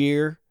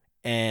Algier,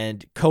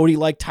 and Cody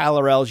liked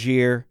Tyler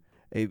Algier.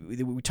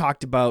 We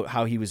talked about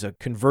how he was a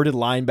converted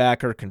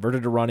linebacker,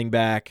 converted to running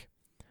back,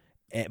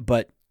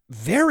 but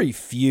very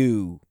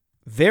few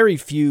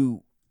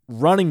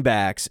running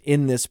backs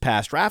in this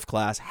past draft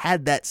class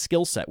had that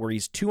skill set where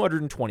he's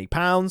 220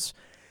 pounds.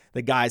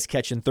 The guy's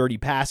catching 30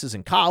 passes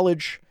in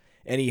college,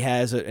 and he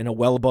has a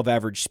well above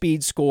average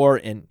speed score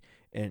and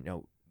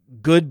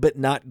good but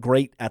not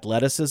great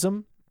athleticism.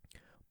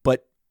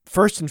 But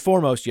first and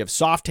foremost, you have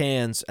soft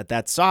hands at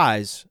that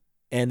size,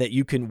 and that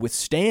you can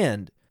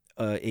withstand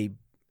a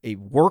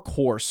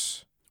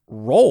workhorse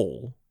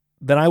role,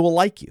 then I will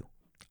like you.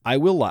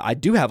 I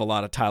do have a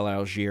lot of Tyler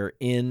Algier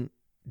in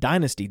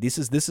Dynasty. This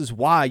is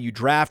why you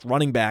draft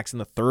running backs in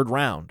the third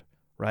round,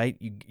 right?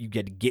 You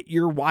get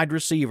your wide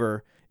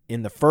receiver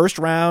in the first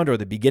round or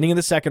the beginning of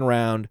the second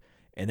round,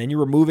 and then you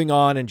were moving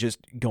on and just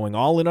going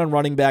all in on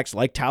running backs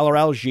like Tyler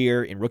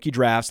Algier in rookie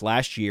drafts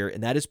last year,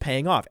 and that is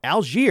paying off.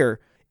 Algier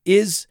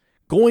is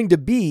going to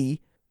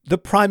be the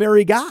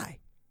primary guy.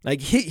 Like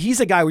he's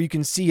a guy where you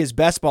can see his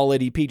best ball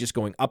ADP just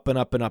going up and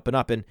up and up and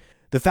up. And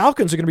the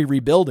Falcons are going to be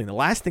rebuilding. The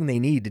last thing they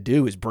need to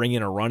do is bring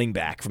in a running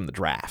back from the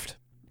draft.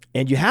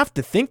 And you have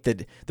to think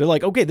that they're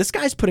like, okay, this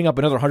guy's putting up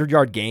another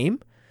 100-yard game.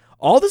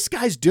 All this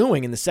guy's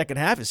doing in the second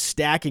half is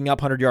stacking up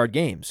 100-yard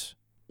games.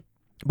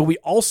 But we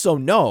also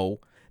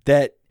know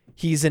that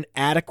he's an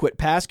adequate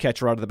pass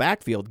catcher out of the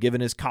backfield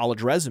given his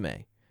college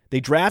resume. They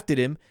drafted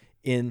him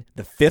in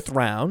the 5th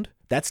round.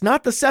 That's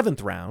not the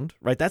 7th round,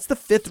 right? That's the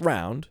 5th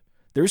round.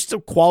 There's still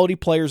quality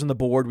players on the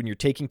board when you're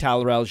taking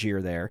Tyler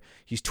Algier there.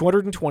 He's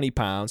 220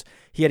 pounds.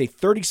 He had a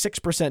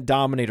 36%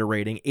 dominator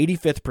rating,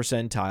 85th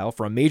percentile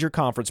for a major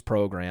conference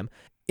program,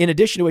 in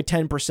addition to a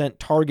 10%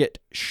 target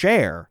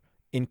share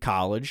in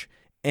college.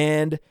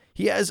 And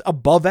he has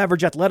above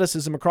average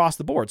athleticism across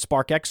the board.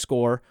 SparkX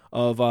score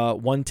of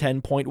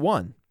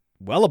 110.1,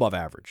 well above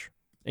average.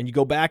 And you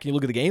go back and you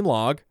look at the game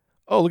log.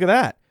 Oh, look at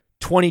that.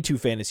 22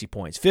 fantasy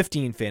points,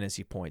 15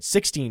 fantasy points,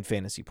 16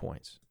 fantasy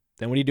points.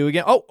 Then what do you do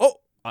again?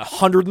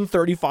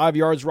 135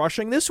 yards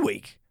rushing this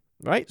week,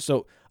 right?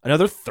 So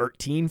another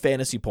 13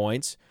 fantasy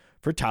points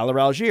for Tyler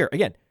Algier.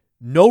 Again,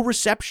 no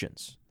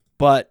receptions,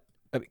 but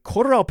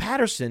Cordarrelle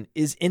Patterson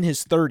is in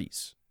his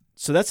 30s.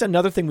 So that's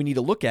another thing we need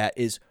to look at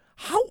is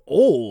how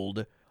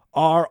old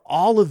are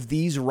all of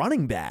these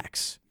running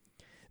backs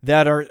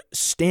that are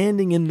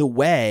standing in the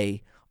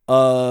way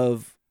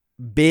of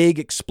big,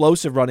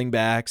 explosive running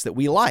backs that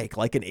we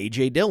like an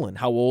A.J. Dillon.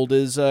 How old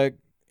is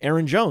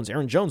Aaron Jones?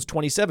 Aaron Jones,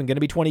 27, going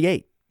to be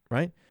 28,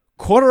 right?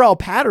 Cordarrelle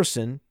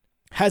Patterson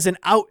has an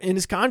out in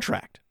his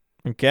contract,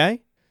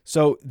 okay?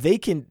 So they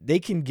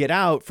can get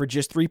out for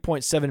just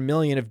 $3.7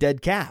 million of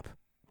dead cap.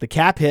 The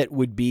cap hit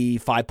would be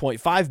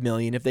 $5.5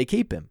 million if they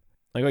keep him.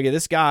 Like, okay,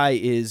 this guy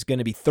is going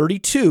to be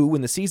 32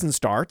 when the season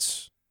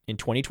starts in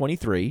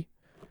 2023,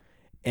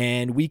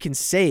 and we can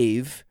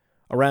save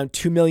around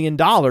 $2 million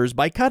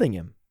by cutting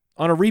him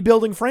on a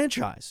rebuilding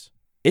franchise.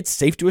 It's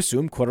safe to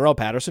assume Cordarrelle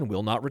Patterson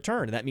will not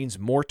return, and that means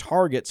more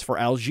targets for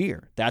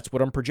Algier. That's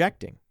what I'm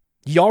projecting.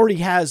 He already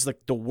has the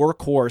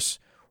workhorse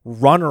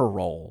runner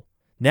role.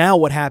 Now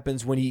what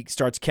happens when he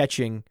starts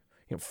catching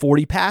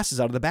 40 passes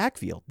out of the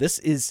backfield? This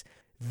is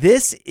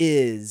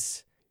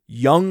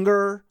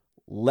younger,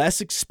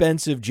 less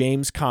expensive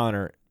James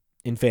Conner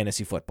in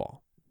fantasy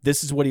football.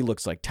 This is what he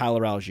looks like,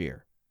 Tyler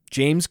Algier.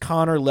 James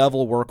Conner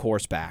level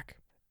workhorse back.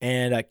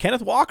 And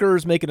Kenneth Walker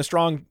is making a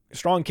strong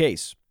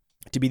case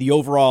to be the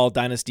overall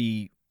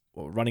dynasty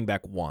running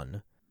back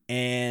 1.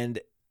 And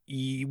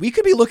we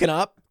could be looking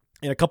up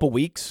in a couple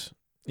weeks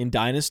in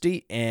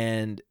dynasty,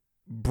 and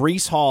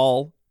Breece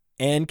Hall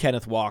and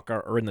Kenneth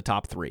Walker are in the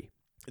top 3.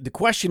 The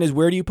question is,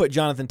 where do you put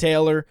Jonathan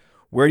Taylor?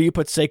 Where do you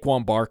put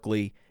Saquon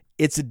Barkley?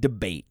 It's a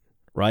debate,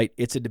 right?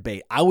 It's a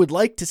debate. I would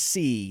like to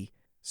see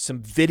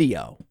some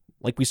video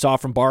like we saw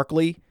from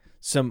Barkley.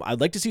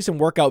 I'd like to see some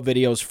workout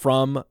videos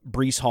from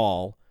Breece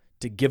Hall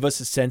to give us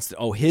a sense that,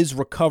 his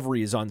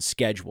recovery is on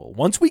schedule.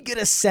 Once we get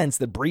a sense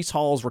that Breece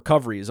Hall's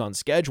recovery is on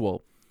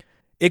schedule,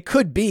 it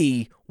could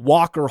be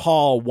Walker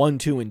Hall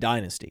 1-2 in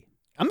dynasty.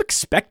 I'm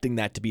expecting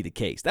that to be the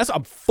case.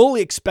 I'm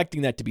fully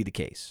expecting that to be the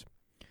case.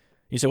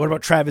 You say, what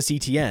about Travis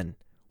Etienne?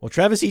 Well,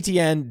 Travis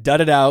Etienne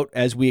dudded out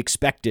as we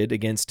expected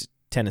against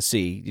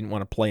Tennessee. You didn't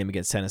want to play him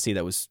against Tennessee.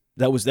 That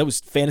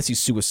was fantasy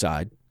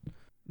suicide.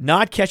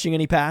 Not catching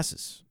any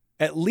passes.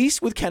 At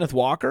least with Kenneth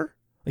Walker,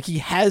 he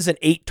has an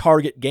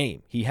 8-target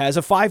game. He has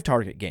a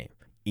 5-target game.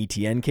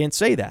 Etienne can't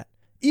say that.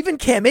 Even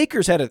Cam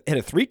Akers had a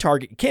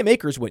 3-target. Cam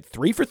Akers went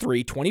 3 for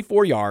 3,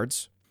 24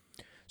 yards.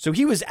 So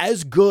he was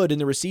as good in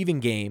the receiving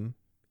game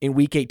in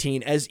Week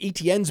 18 as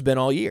Etienne's been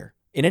all year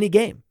in any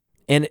game.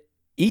 And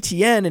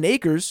Etienne and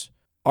Akers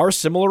are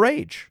similar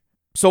age.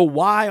 So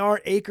why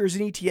aren't Akers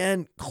and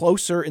Etienne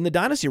closer in the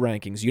dynasty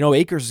rankings?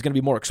 Akers is going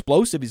to be more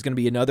explosive. He's going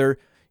to be another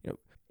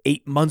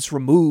 8 months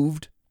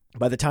removed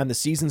by the time the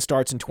season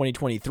starts in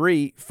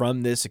 2023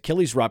 from this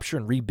Achilles rupture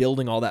and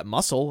rebuilding all that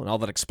muscle and all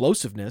that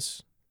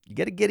explosiveness. You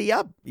got to giddy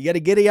up. You got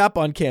to giddy up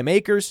on Cam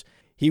Akers.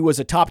 He was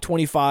a top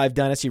 25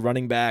 dynasty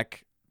running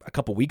back a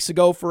couple weeks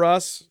ago for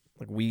us.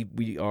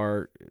 We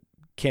are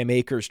Cam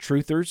Akers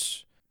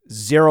truthers.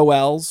 0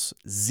 L's.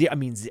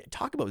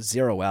 Talk about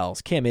 0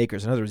 L's. Cam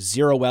Akers, another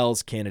 0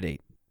 L's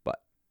candidate. But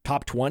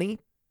top 20,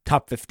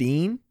 top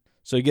 15.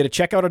 So you get to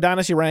check out our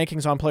dynasty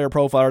rankings on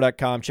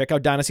playerprofiler.com. Check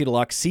out Dynasty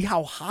Deluxe. See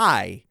how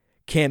high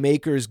Cam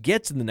Akers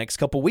gets in the next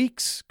couple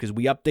weeks, because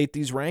we update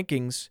these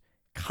rankings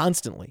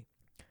constantly.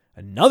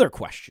 Another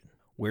question,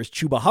 where's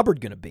Chuba Hubbard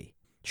going to be?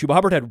 Chuba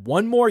Hubbard had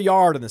 1 more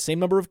yard on the same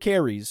number of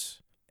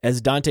carries as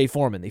Dante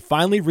Foreman. They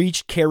finally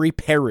reached carry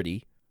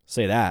parity.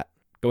 Say that.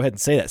 Go ahead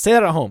and say that. Say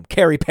that at home.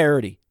 Carry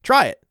parity.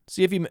 Try it.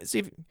 See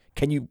if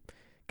can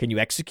you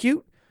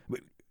execute?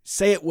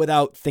 Say it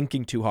without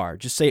thinking too hard.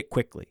 Just say it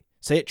quickly.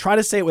 Try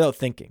to say it without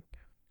thinking.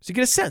 So you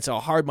get a sense of how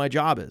hard my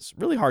job is.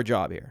 Really hard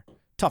job here.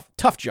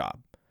 Tough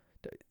job.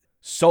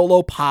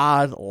 Solo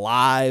pod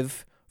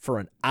live for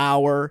an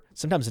hour,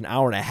 sometimes an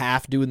hour and a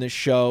half doing this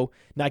show.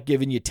 Not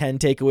giving you 10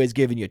 takeaways,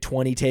 giving you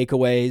 20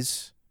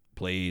 takeaways.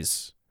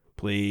 Please.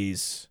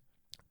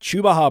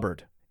 Chuba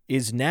Hubbard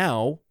is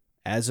now,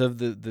 as of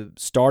the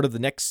start of the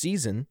next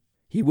season,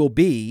 he will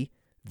be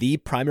the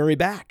primary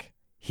back.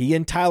 He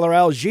and Tyler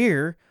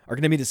Algier are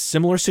going to be in a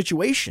similar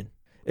situation,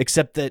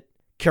 except that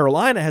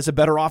Carolina has a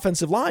better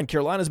offensive line.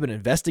 Carolina's been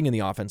investing in the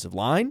offensive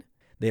line.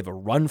 They have a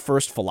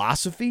run-first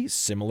philosophy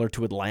similar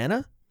to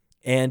Atlanta.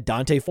 And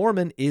Dante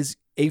Foreman is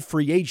a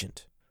free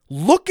agent.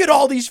 Look at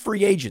all these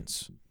free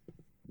agents.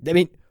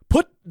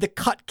 Put the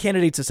cut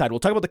candidates aside. We'll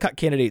talk about the cut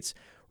candidates.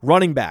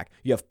 Running back,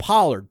 you have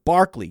Pollard,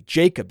 Barkley,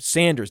 Jacobs,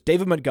 Sanders,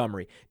 David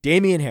Montgomery,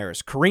 Damian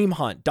Harris, Kareem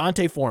Hunt,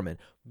 Dante Foreman.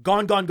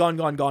 Gone.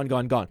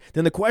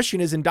 Then the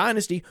question is, in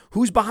Dynasty,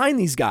 who's behind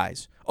these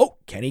guys? Oh,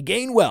 Kenny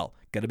Gainwell.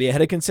 Got to be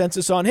ahead of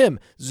consensus on him.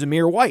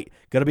 Zamir White.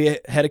 Got to be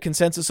ahead of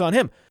consensus on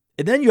him.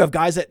 And then you have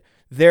guys that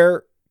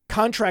their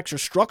contracts are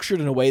structured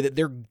in a way that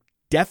they're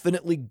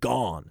definitely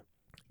gone.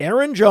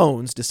 Aaron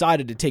Jones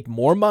decided to take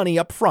more money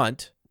up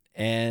front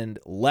and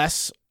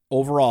less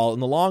overall in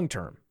the long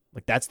term.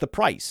 That's the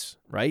price,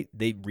 right?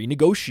 They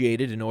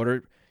renegotiated in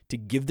order to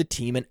give the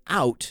team an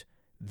out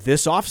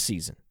this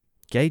offseason.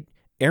 Okay?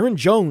 Aaron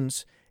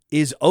Jones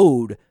is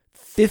owed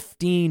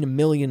 $15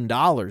 million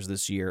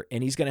this year,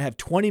 and he's going to have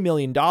 $20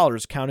 million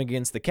counting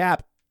against the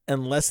cap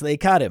unless they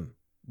cut him.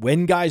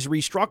 When guys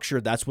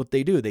restructure, that's what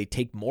they do. They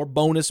take more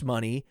bonus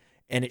money,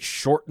 and it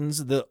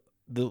shortens the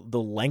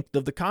length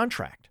of the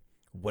contract.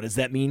 What does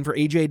that mean for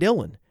A.J.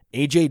 Dillon?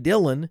 A.J.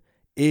 Dillon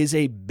is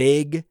a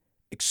big,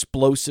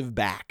 explosive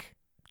back.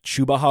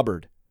 Chuba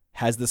Hubbard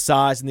has the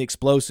size and the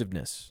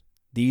explosiveness.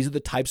 These are the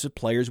types of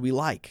players we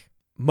like.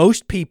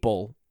 Most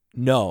people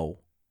know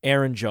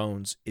Aaron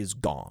Jones is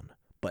gone,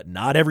 but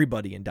not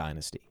everybody in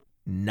Dynasty.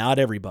 Not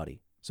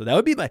everybody. So that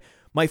would be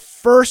my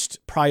first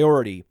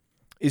priority,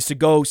 is to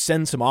go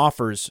send some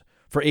offers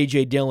for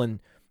A.J.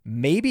 Dillon.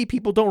 Maybe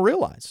people don't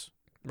realize,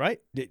 right?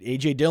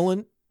 A.J.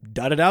 Dillon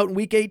dudded out in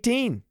week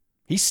 18.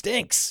 He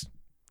stinks.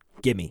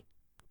 Gimme.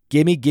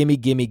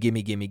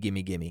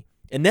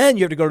 And then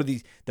you have to go to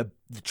the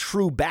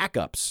true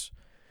backups,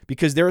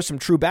 because there are some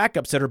true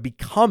backups that are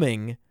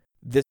becoming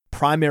the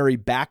primary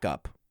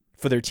backup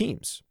for their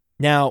teams.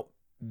 Now,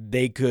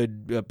 they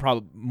could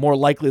probably more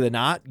likely than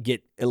not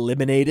get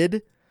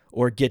eliminated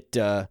or get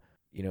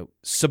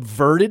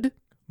subverted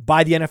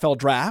by the NFL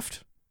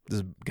draft.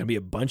 There's going to be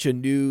a bunch of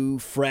new,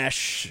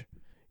 fresh,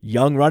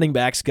 young running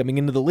backs coming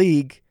into the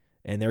league,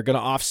 and they're going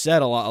to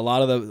offset a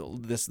lot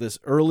of this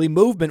early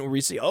movement where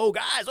we see, oh,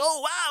 guys,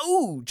 oh, wow,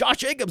 ooh, Josh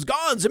Jacobs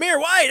gone, Zamir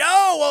White,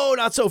 oh,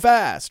 not so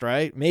fast,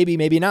 right?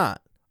 Maybe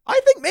not. I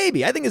think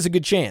maybe. I think there's a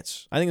good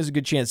chance.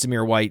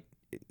 Zamir White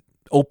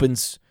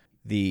opens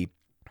the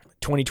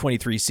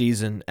 2023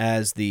 season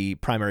as the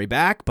primary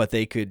back, but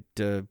they could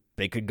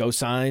go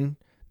sign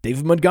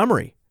David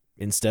Montgomery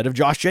instead of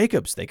Josh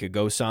Jacobs. They could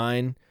go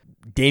sign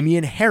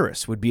Damian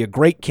Harris, would be a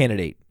great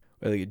candidate.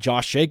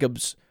 Josh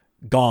Jacobs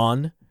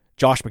gone.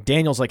 Josh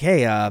McDaniels like,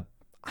 hey, I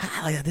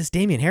like this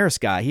Damian Harris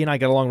guy. He and I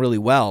got along really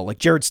well, like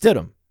Jared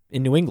Stidham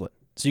in New England.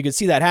 So you could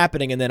see that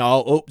happening, and then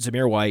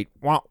Zamir White,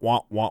 wah,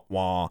 wah, wah,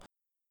 wah.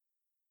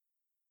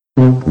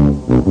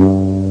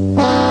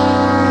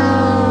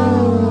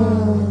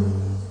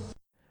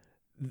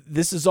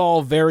 This is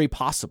all very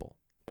possible,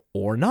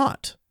 or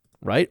not,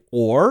 right?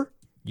 Or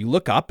you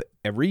look up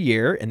every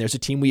year, and there's a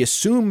team we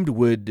assumed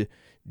would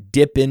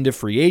dip into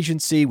free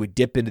agency, would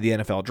dip into the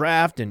NFL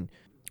draft, and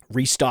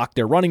restock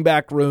their running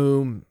back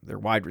room, their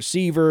wide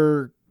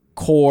receiver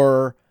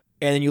core,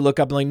 and then you look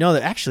up and like, no,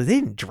 actually they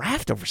didn't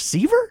draft a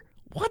receiver?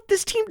 What?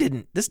 This team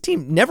didn't. This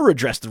team never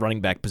addressed the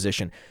running back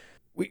position.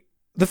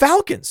 The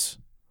Falcons,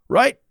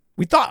 right?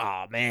 We thought,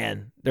 oh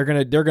man, they're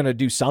gonna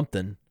do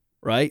something,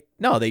 right?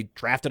 No, they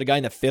drafted a guy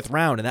in the 5th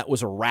round, and that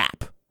was a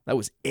wrap. That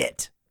was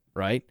it,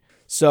 right?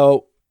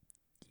 So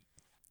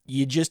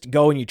you just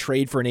go and you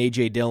trade for an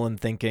A.J. Dillon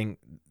thinking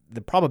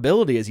the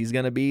probability is he's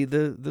going to be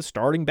the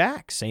starting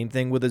back. Same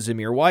thing with a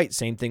Zamir White.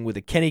 Same thing with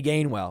a Kenny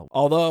Gainwell.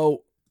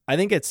 Although I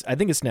think it's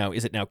now,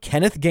 is it now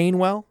Kenneth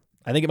Gainwell?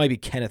 I think it might be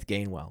Kenneth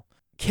Gainwell.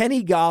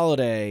 Kenny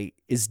Golladay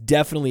is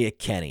definitely a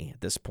Kenny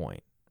at this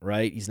point,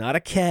 right? He's not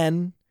a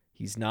Ken.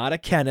 He's not a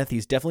Kenneth.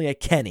 He's definitely a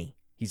Kenny.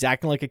 He's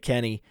acting like a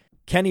Kenny.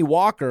 Ken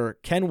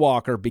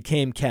Walker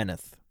became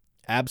Kenneth.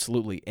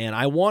 Absolutely. And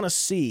I want to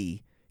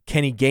see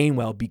Kenny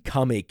Gainwell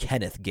become a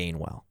Kenneth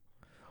Gainwell.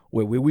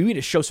 We need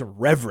to show some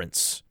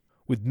reverence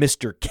with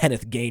Mr.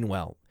 Kenneth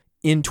Gainwell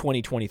in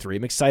 2023.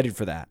 I'm excited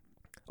for that.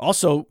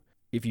 Also,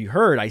 if you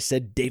heard, I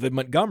said David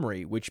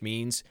Montgomery, which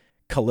means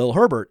Khalil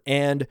Herbert.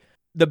 And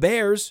the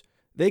Bears,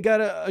 they got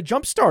a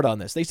jump start on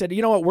this. They said,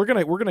 you know what,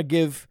 we're gonna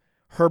give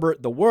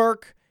Herbert the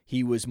work.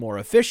 He was more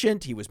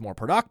efficient. He was more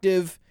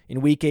productive.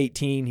 In Week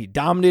 18, he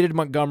dominated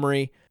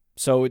Montgomery.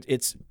 So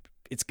it's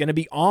going to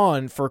be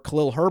on for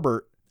Khalil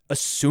Herbert,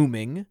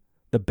 assuming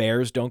the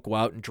Bears don't go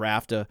out and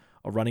draft a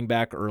running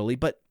back early.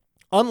 But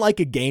unlike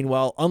a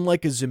Gainwell,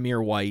 unlike a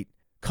Zamir White,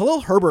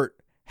 Khalil Herbert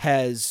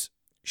has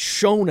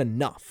shown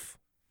enough,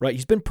 right?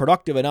 He's been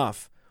productive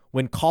enough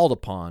when called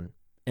upon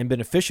and been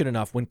efficient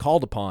enough when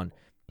called upon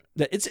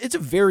that it's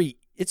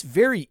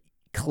very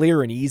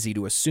clear and easy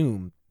to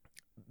assume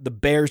the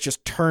Bears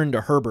just turn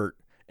to Herbert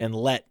and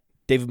let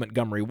David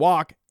Montgomery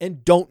walk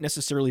and don't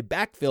necessarily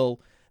backfill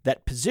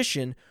that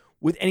position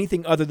with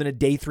anything other than a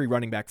day 3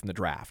 running back from the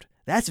draft.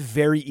 That's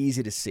very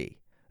easy to see.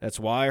 That's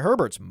why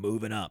Herbert's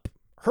moving up.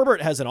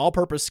 Herbert has an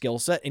all-purpose skill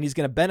set, and he's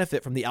going to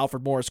benefit from the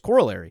Alfred Morris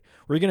corollary.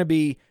 We're going to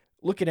be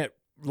looking at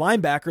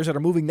linebackers that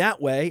are moving that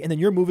way, and then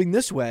you're moving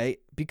this way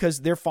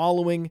because they're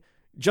following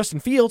Justin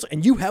Fields,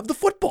 and you have the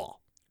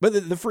football.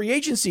 But the free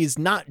agency is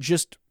not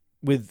just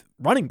with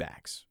running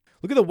backs.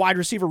 Look at the wide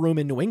receiver room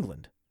in New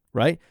England,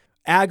 right?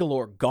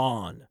 Aguilar,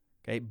 gone.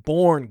 Okay,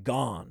 Bourne,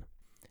 gone.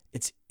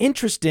 It's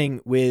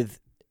interesting with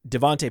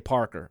Devontae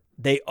Parker.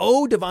 They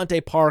owe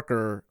Devontae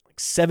Parker like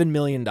 $7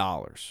 million,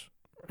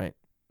 right?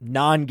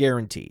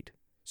 Non-guaranteed.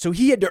 So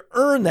he had to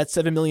earn that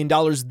 $7 million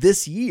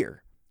this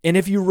year. And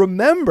if you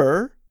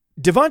remember,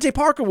 Devontae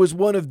Parker was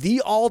one of the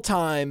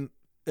all-time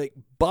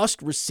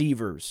bust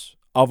receivers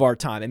of our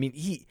time. I mean,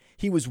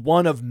 he was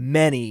one of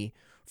many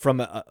from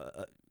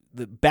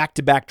the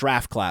back-to-back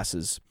draft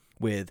classes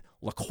with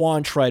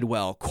Laquan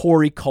Treadwell,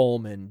 Corey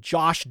Coleman,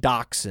 Josh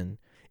Doxson.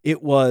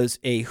 it was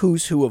a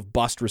who's who of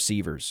bust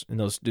receivers in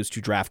those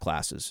two draft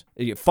classes.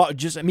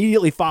 Just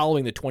immediately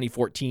following the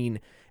 2014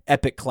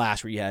 epic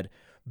class where you had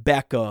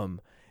Beckham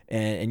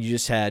and you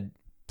just had,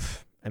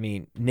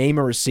 name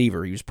a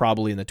receiver. He was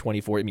probably in the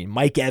 2014.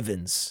 Mike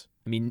Evans.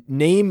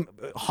 Name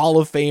Hall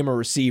of Fame or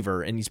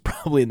receiver, and he's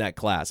probably in that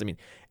class.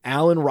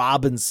 Allen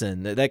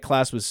Robinson. That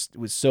class was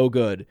so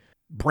good.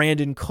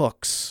 Brandon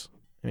Cooks.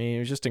 It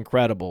was just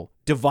incredible.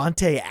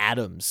 Devontae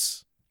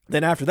Adams.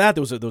 Then after that,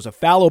 there was a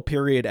fallow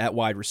period at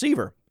wide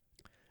receiver.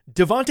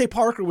 Devontae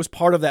Parker was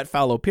part of that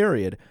fallow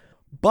period,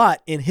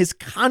 but in his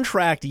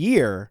contract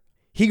year,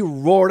 he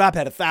roared up,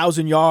 had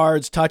 1,000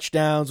 yards,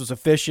 touchdowns, was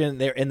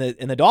efficient. And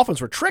the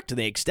Dolphins were tricked.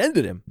 They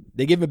extended him.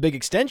 They gave him a big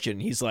extension.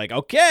 He's like,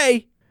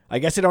 okay, I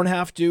guess I don't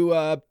have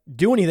to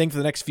do anything for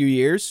the next few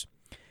years.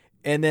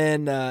 And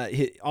then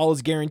all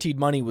his guaranteed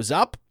money was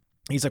up.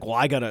 He's like, well,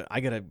 I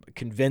gotta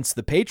convince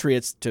the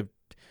Patriots to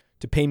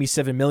pay me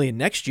 $7 million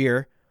next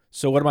year.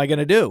 So what am I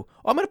gonna do?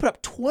 I'm gonna put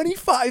up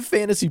 25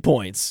 fantasy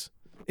points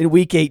in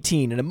Week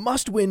 18 in a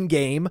must-win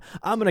game.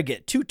 I'm gonna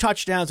get 2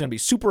 touchdowns. I'm gonna be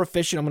super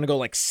efficient. I'm gonna go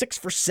like 6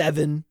 for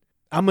 7.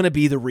 I'm gonna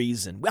be the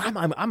reason.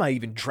 I might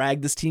even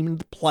drag this team into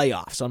the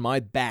playoffs on my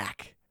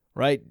back.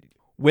 Right?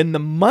 When the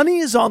money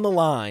is on the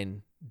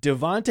line,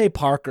 Devontae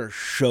Parker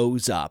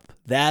shows up.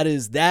 That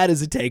is a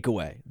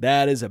takeaway.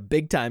 That is a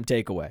big-time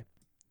takeaway.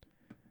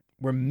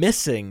 We're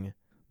missing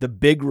the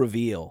big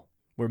reveal.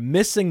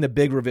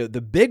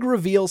 The big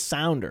reveal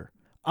sounder.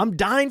 I'm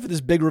dying for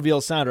this big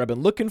reveal sounder. I've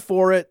been looking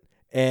for it,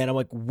 and I'm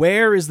like,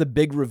 where is the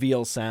big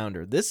reveal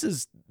sounder?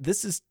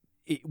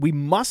 We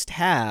must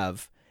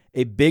have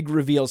a big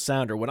reveal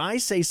sounder. When I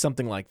say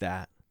something like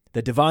that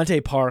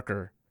Devontae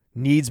Parker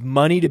needs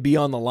money to be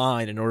on the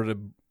line in order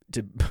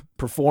to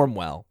perform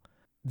well,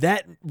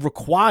 that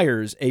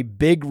requires a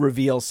big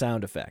reveal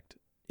sound effect.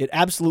 It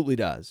absolutely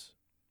does.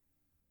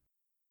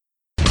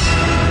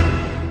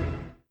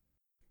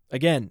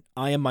 Again,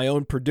 I am my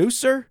own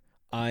producer.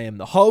 I am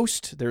the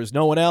host. There is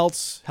no one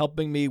else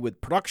helping me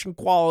with production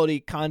quality,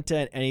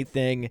 content,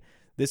 anything.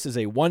 This is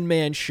a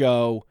one-man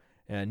show,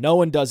 and no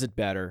one does it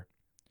better.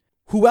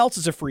 Who else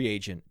is a free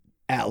agent?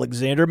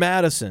 Alexander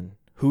Mattison.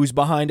 Who's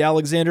behind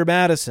Alexander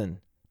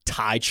Mattison?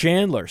 Ty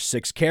Chandler.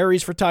 6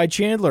 carries for Ty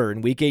Chandler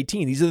in Week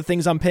 18. These are the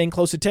things I'm paying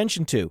close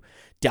attention to.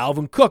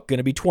 Dalvin Cook going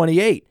to be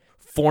 28.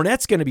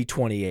 Fournette's going to be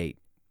 28.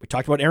 We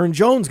talked about Aaron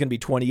Jones going to be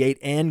 28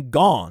 and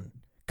gone.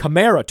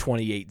 Kamara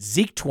 28.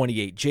 Zeke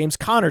 28. James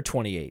Conner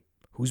 28.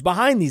 Who's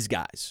behind these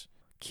guys?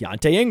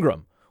 Keontae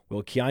Ingram.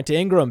 Will Keontae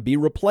Ingram be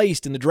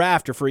replaced in the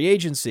draft or free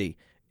agency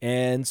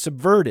and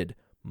subverted?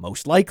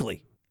 Most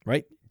likely,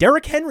 right?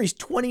 Derrick Henry's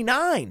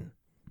 29.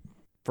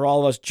 For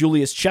all of us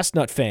Julius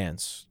Chestnut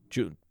fans,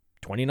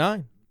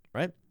 29,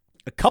 right?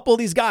 A couple of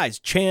these guys,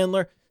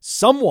 Chandler,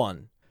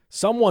 someone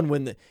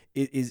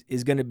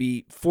is going to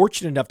be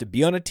fortunate enough to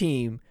be on a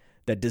team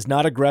that does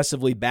not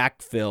aggressively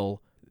backfill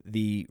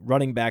the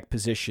running back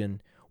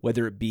position,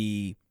 whether it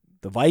be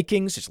the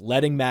Vikings just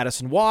letting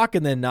Madison walk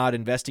and then not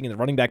investing in the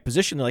running back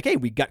position. They're like, hey,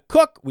 we've got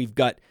Cook, we've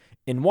got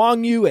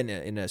Nwangwu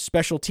in a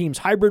special teams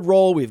hybrid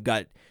role. We've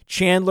got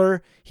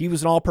Chandler. He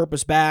was an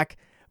all-purpose back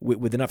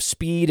with enough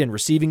speed and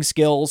receiving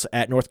skills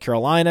at North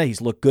Carolina.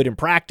 He's looked good in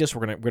practice.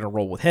 We're gonna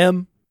roll with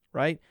him,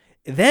 right?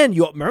 And then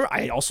you remember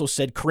I also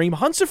said Kareem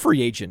Hunt's a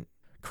free agent.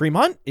 Kareem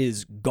Hunt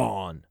is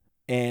gone.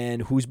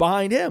 And who's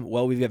behind him?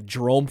 Well, we have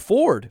Jerome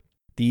Ford,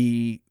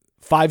 the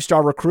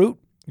 5-star recruit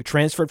who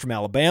transferred from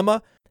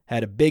Alabama,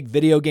 had a big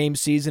video game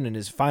season in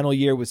his final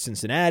year with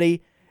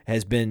Cincinnati,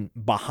 has been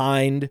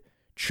behind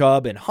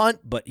Chubb and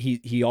Hunt, but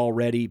he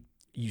already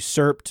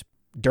usurped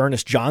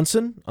D'Ernest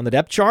Johnson on the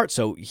depth chart,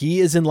 so he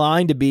is in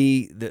line to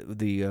be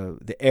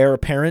the heir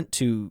apparent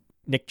to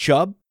Nick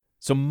Chubb.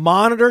 So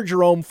monitor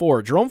Jerome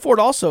Ford. Jerome Ford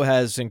also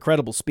has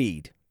incredible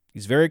speed.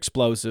 He's very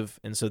explosive,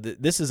 and so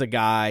this is a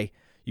guy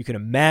you can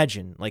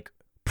imagine, like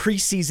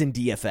preseason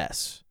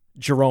DFS,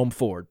 Jerome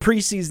Ford.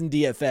 Preseason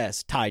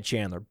DFS, Ty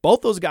Chandler.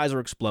 Both those guys are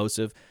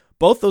explosive.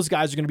 Both those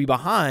guys are going to be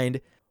behind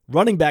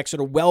running backs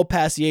that are well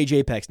past the age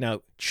apex.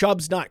 Now,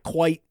 Chubb's not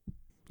quite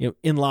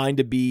in line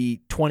to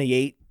be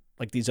 28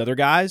 like these other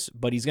guys,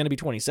 but he's going to be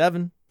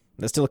 27.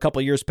 That's still a couple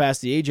of years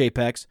past the age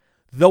apex.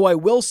 Though I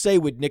will say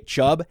with Nick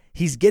Chubb,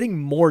 he's getting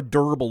more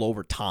durable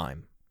over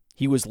time.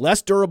 He was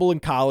less durable in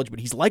college, but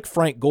he's like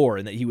Frank Gore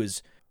in that he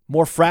was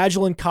more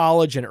fragile in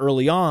college and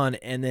early on,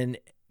 and then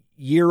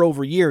year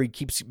over year, he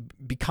keeps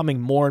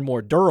becoming more and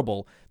more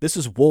durable. This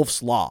is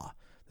Wolff's Law.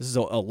 This is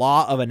a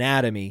law of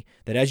anatomy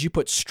that as you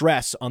put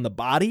stress on the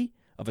body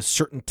of a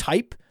certain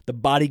type, the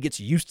body gets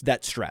used to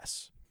that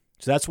stress.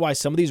 So that's why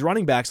some of these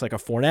running backs, like a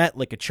Fournette,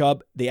 like a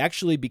Chubb, they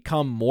actually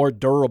become more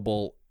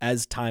durable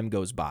as time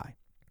goes by.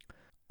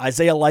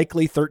 Isaiah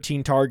Likely,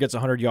 13 targets,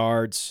 100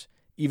 yards.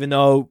 Even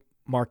though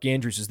Mark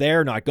Andrews is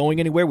there, not going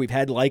anywhere, we've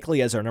had Likely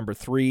as our number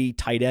 3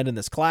 tight end in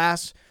this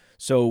class.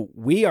 So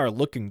we are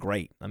looking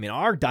great.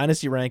 Our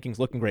dynasty rankings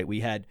looking great.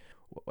 We had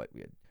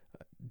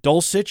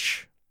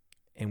Dulcich,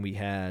 and we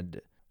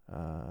had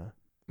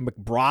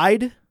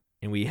McBride,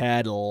 and we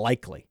had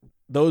Likely.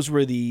 Those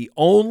were the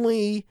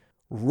only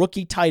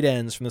rookie tight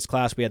ends from this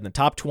class we had in the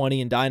top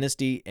 20 in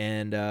Dynasty,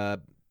 and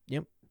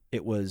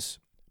it was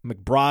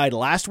McBride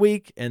last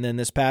week, and then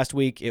this past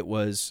week it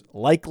was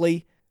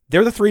Likely.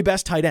 They're the three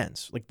best tight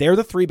ends. They're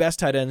the three best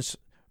tight ends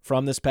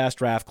from this past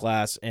draft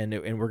class, and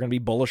we're going to be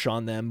bullish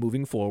on them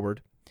moving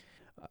forward.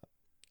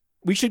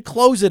 We should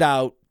close it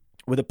out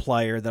with a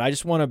player that I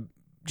just want to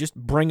just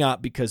bring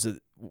up because of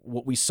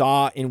what we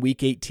saw in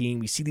Week 18.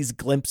 We see these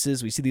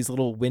glimpses. We see these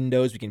little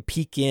windows. We can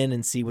peek in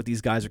and see what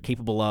these guys are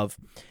capable of.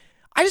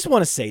 I just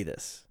want to say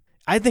this.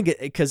 I think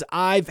because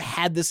I've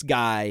had this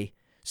guy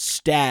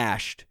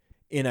stashed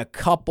in a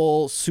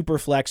couple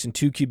Superflex and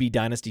 2QB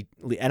Dynasty,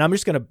 and I'm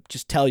just going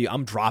to tell you,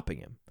 I'm dropping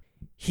him.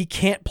 He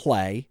can't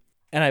play,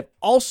 and I've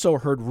also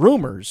heard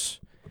rumors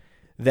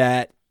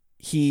that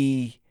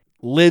he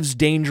lives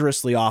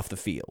dangerously off the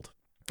field.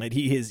 Like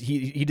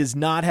he does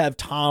not have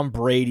Tom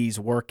Brady's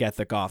work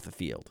ethic off the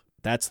field.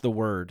 That's the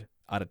word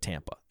out of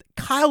Tampa.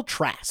 Kyle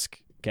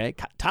Trask, okay?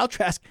 Kyle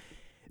Trask,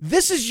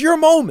 this is your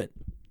moment.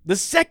 The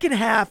second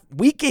half,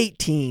 Week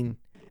 18,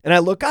 and I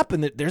look up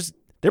and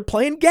they're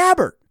playing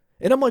Gabbert.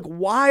 And I'm like,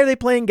 why are they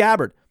playing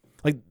Gabbert?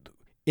 Like,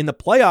 in the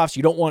playoffs,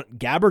 you don't want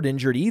Gabbert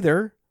injured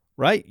either,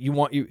 right?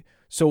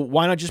 So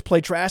why not just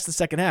play Trask the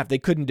second half? They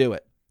couldn't do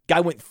it.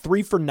 Guy went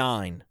 3 for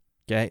 9,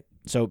 okay?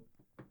 So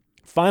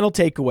final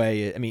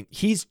takeaway, I mean,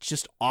 he's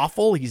just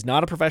awful. He's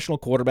not a professional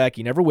quarterback.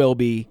 He never will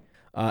be.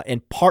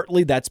 And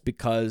partly that's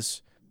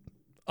because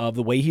of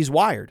the way he's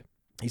wired.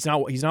 He's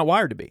not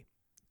wired to be.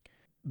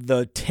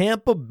 The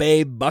Tampa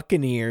Bay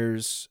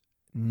Buccaneers'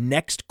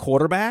 next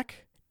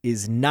quarterback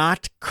is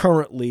not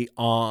currently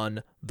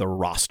on the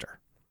roster.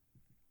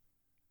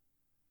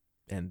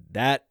 And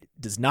that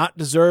does not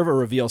deserve a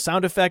reveal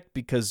sound effect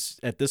because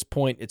at this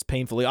point it's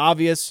painfully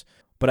obvious.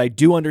 But I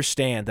do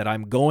understand that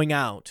I'm going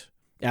out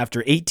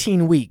after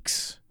 18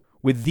 weeks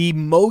with the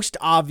most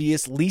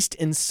obvious, least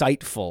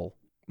insightful,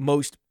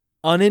 most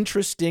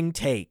uninteresting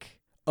take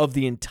of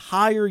the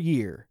entire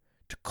year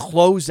to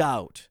close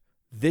out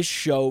this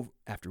show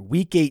after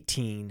Week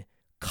 18.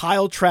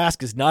 Kyle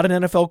Trask is not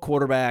an NFL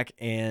quarterback,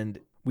 and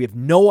we have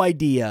no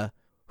idea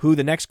who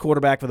the next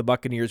quarterback for the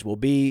Buccaneers will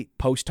be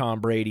post Tom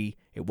Brady.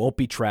 It won't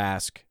be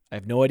Trask. I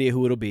have no idea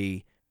who it'll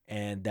be,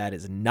 and that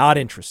is not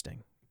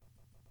interesting.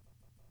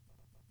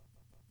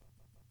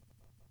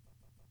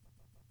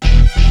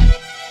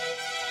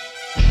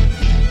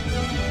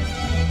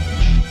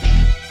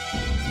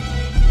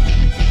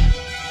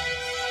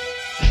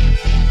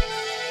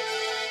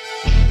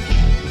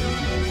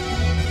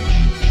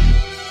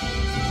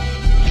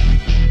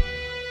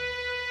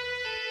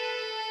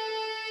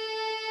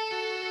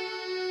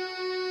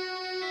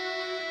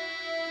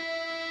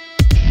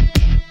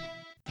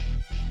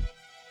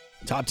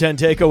 Top 10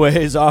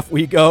 takeaways, off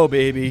we go,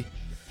 baby.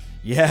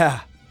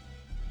 Yeah.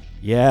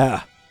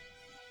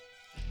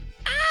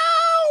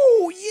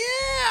 Ow!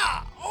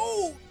 Yeah!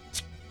 Oh!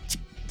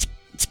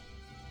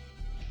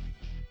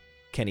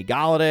 Kenny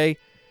Galladay.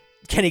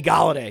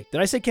 Did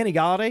I say Kenny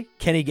Galladay?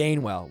 Kenny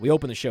Gainwell. We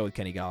opened the show with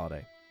Kenny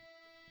Galladay.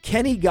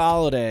 Kenny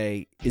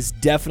Galladay is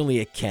definitely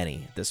a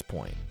Kenny at this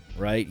point,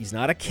 right? He's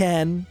not a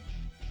Ken.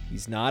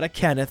 He's not a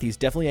Kenneth. He's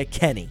definitely a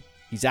Kenny.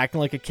 He's acting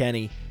like a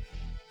Kenny.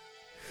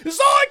 This is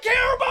all I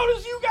care about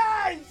is you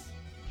guys.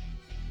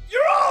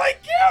 You're all I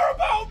care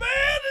about,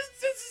 man.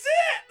 This is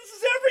it. This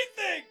is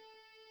everything.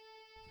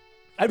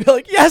 I'd be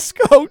like, yes,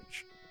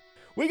 coach.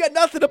 We got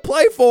nothing to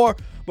play for,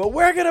 but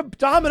we're going to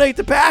dominate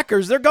the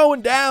Packers. They're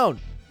going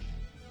down.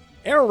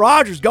 Aaron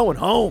Rodgers going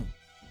home.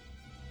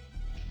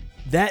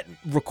 That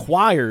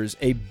requires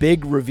a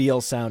big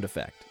reveal sound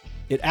effect.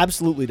 It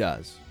absolutely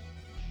does.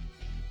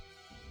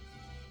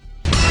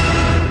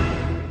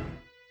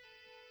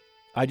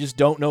 I just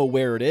don't know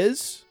where it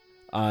is.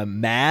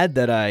 I'm mad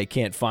that I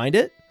can't find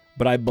it,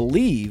 but I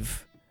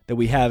believe that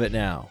we have it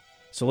now.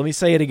 So let me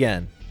say it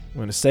again. I'm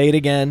going to say it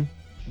again.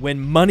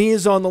 When money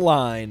is on the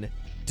line,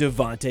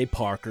 Devontae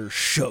Parker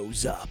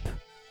shows up.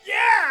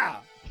 Yeah!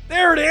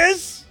 There it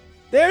is!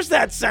 There's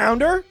that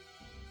sounder.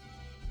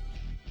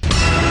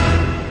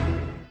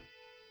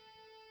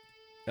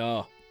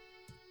 Oh.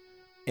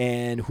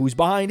 And who's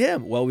behind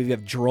him? Well, we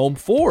have Jerome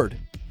Ford,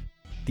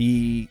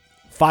 the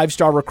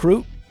 5-star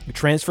recruit who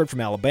transferred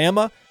from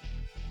Alabama,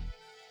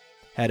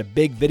 had a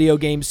big video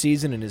game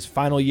season in his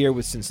final year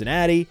with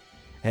Cincinnati,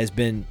 has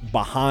been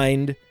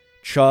behind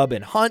Chubb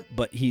and Hunt,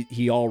 but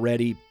he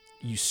already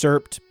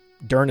usurped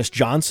D'Ernest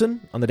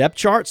Johnson on the depth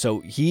chart, so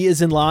he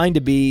is in line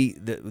to be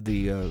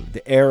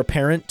the heir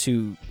apparent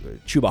to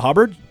Chuba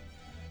Hubbard,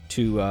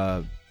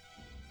 to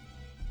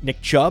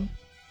Nick Chubb.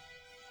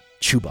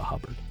 Chuba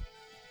Hubbard.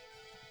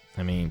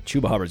 I mean,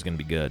 Chuba Hubbard's going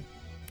to be good.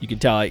 You can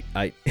tell you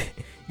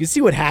can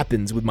see what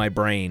happens with my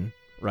brain,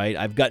 right?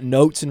 I've got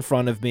notes in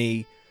front of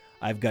me.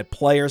 I've got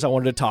players I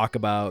wanted to talk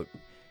about.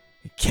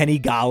 Kenny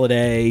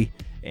Galladay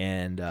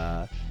and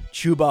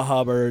Chuba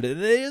Hubbard.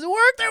 They just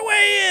work their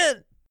way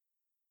in.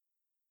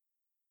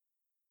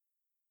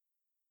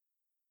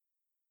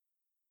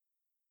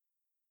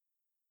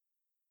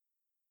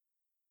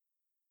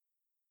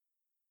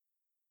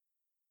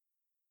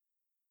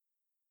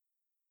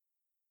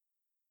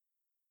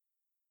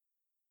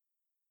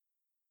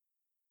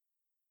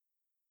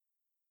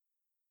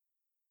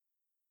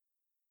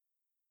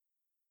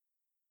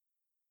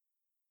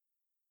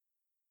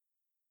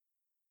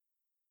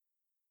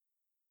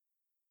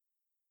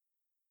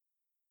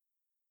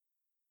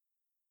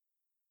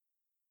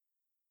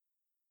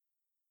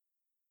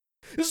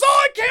 This is all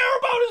I care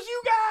about is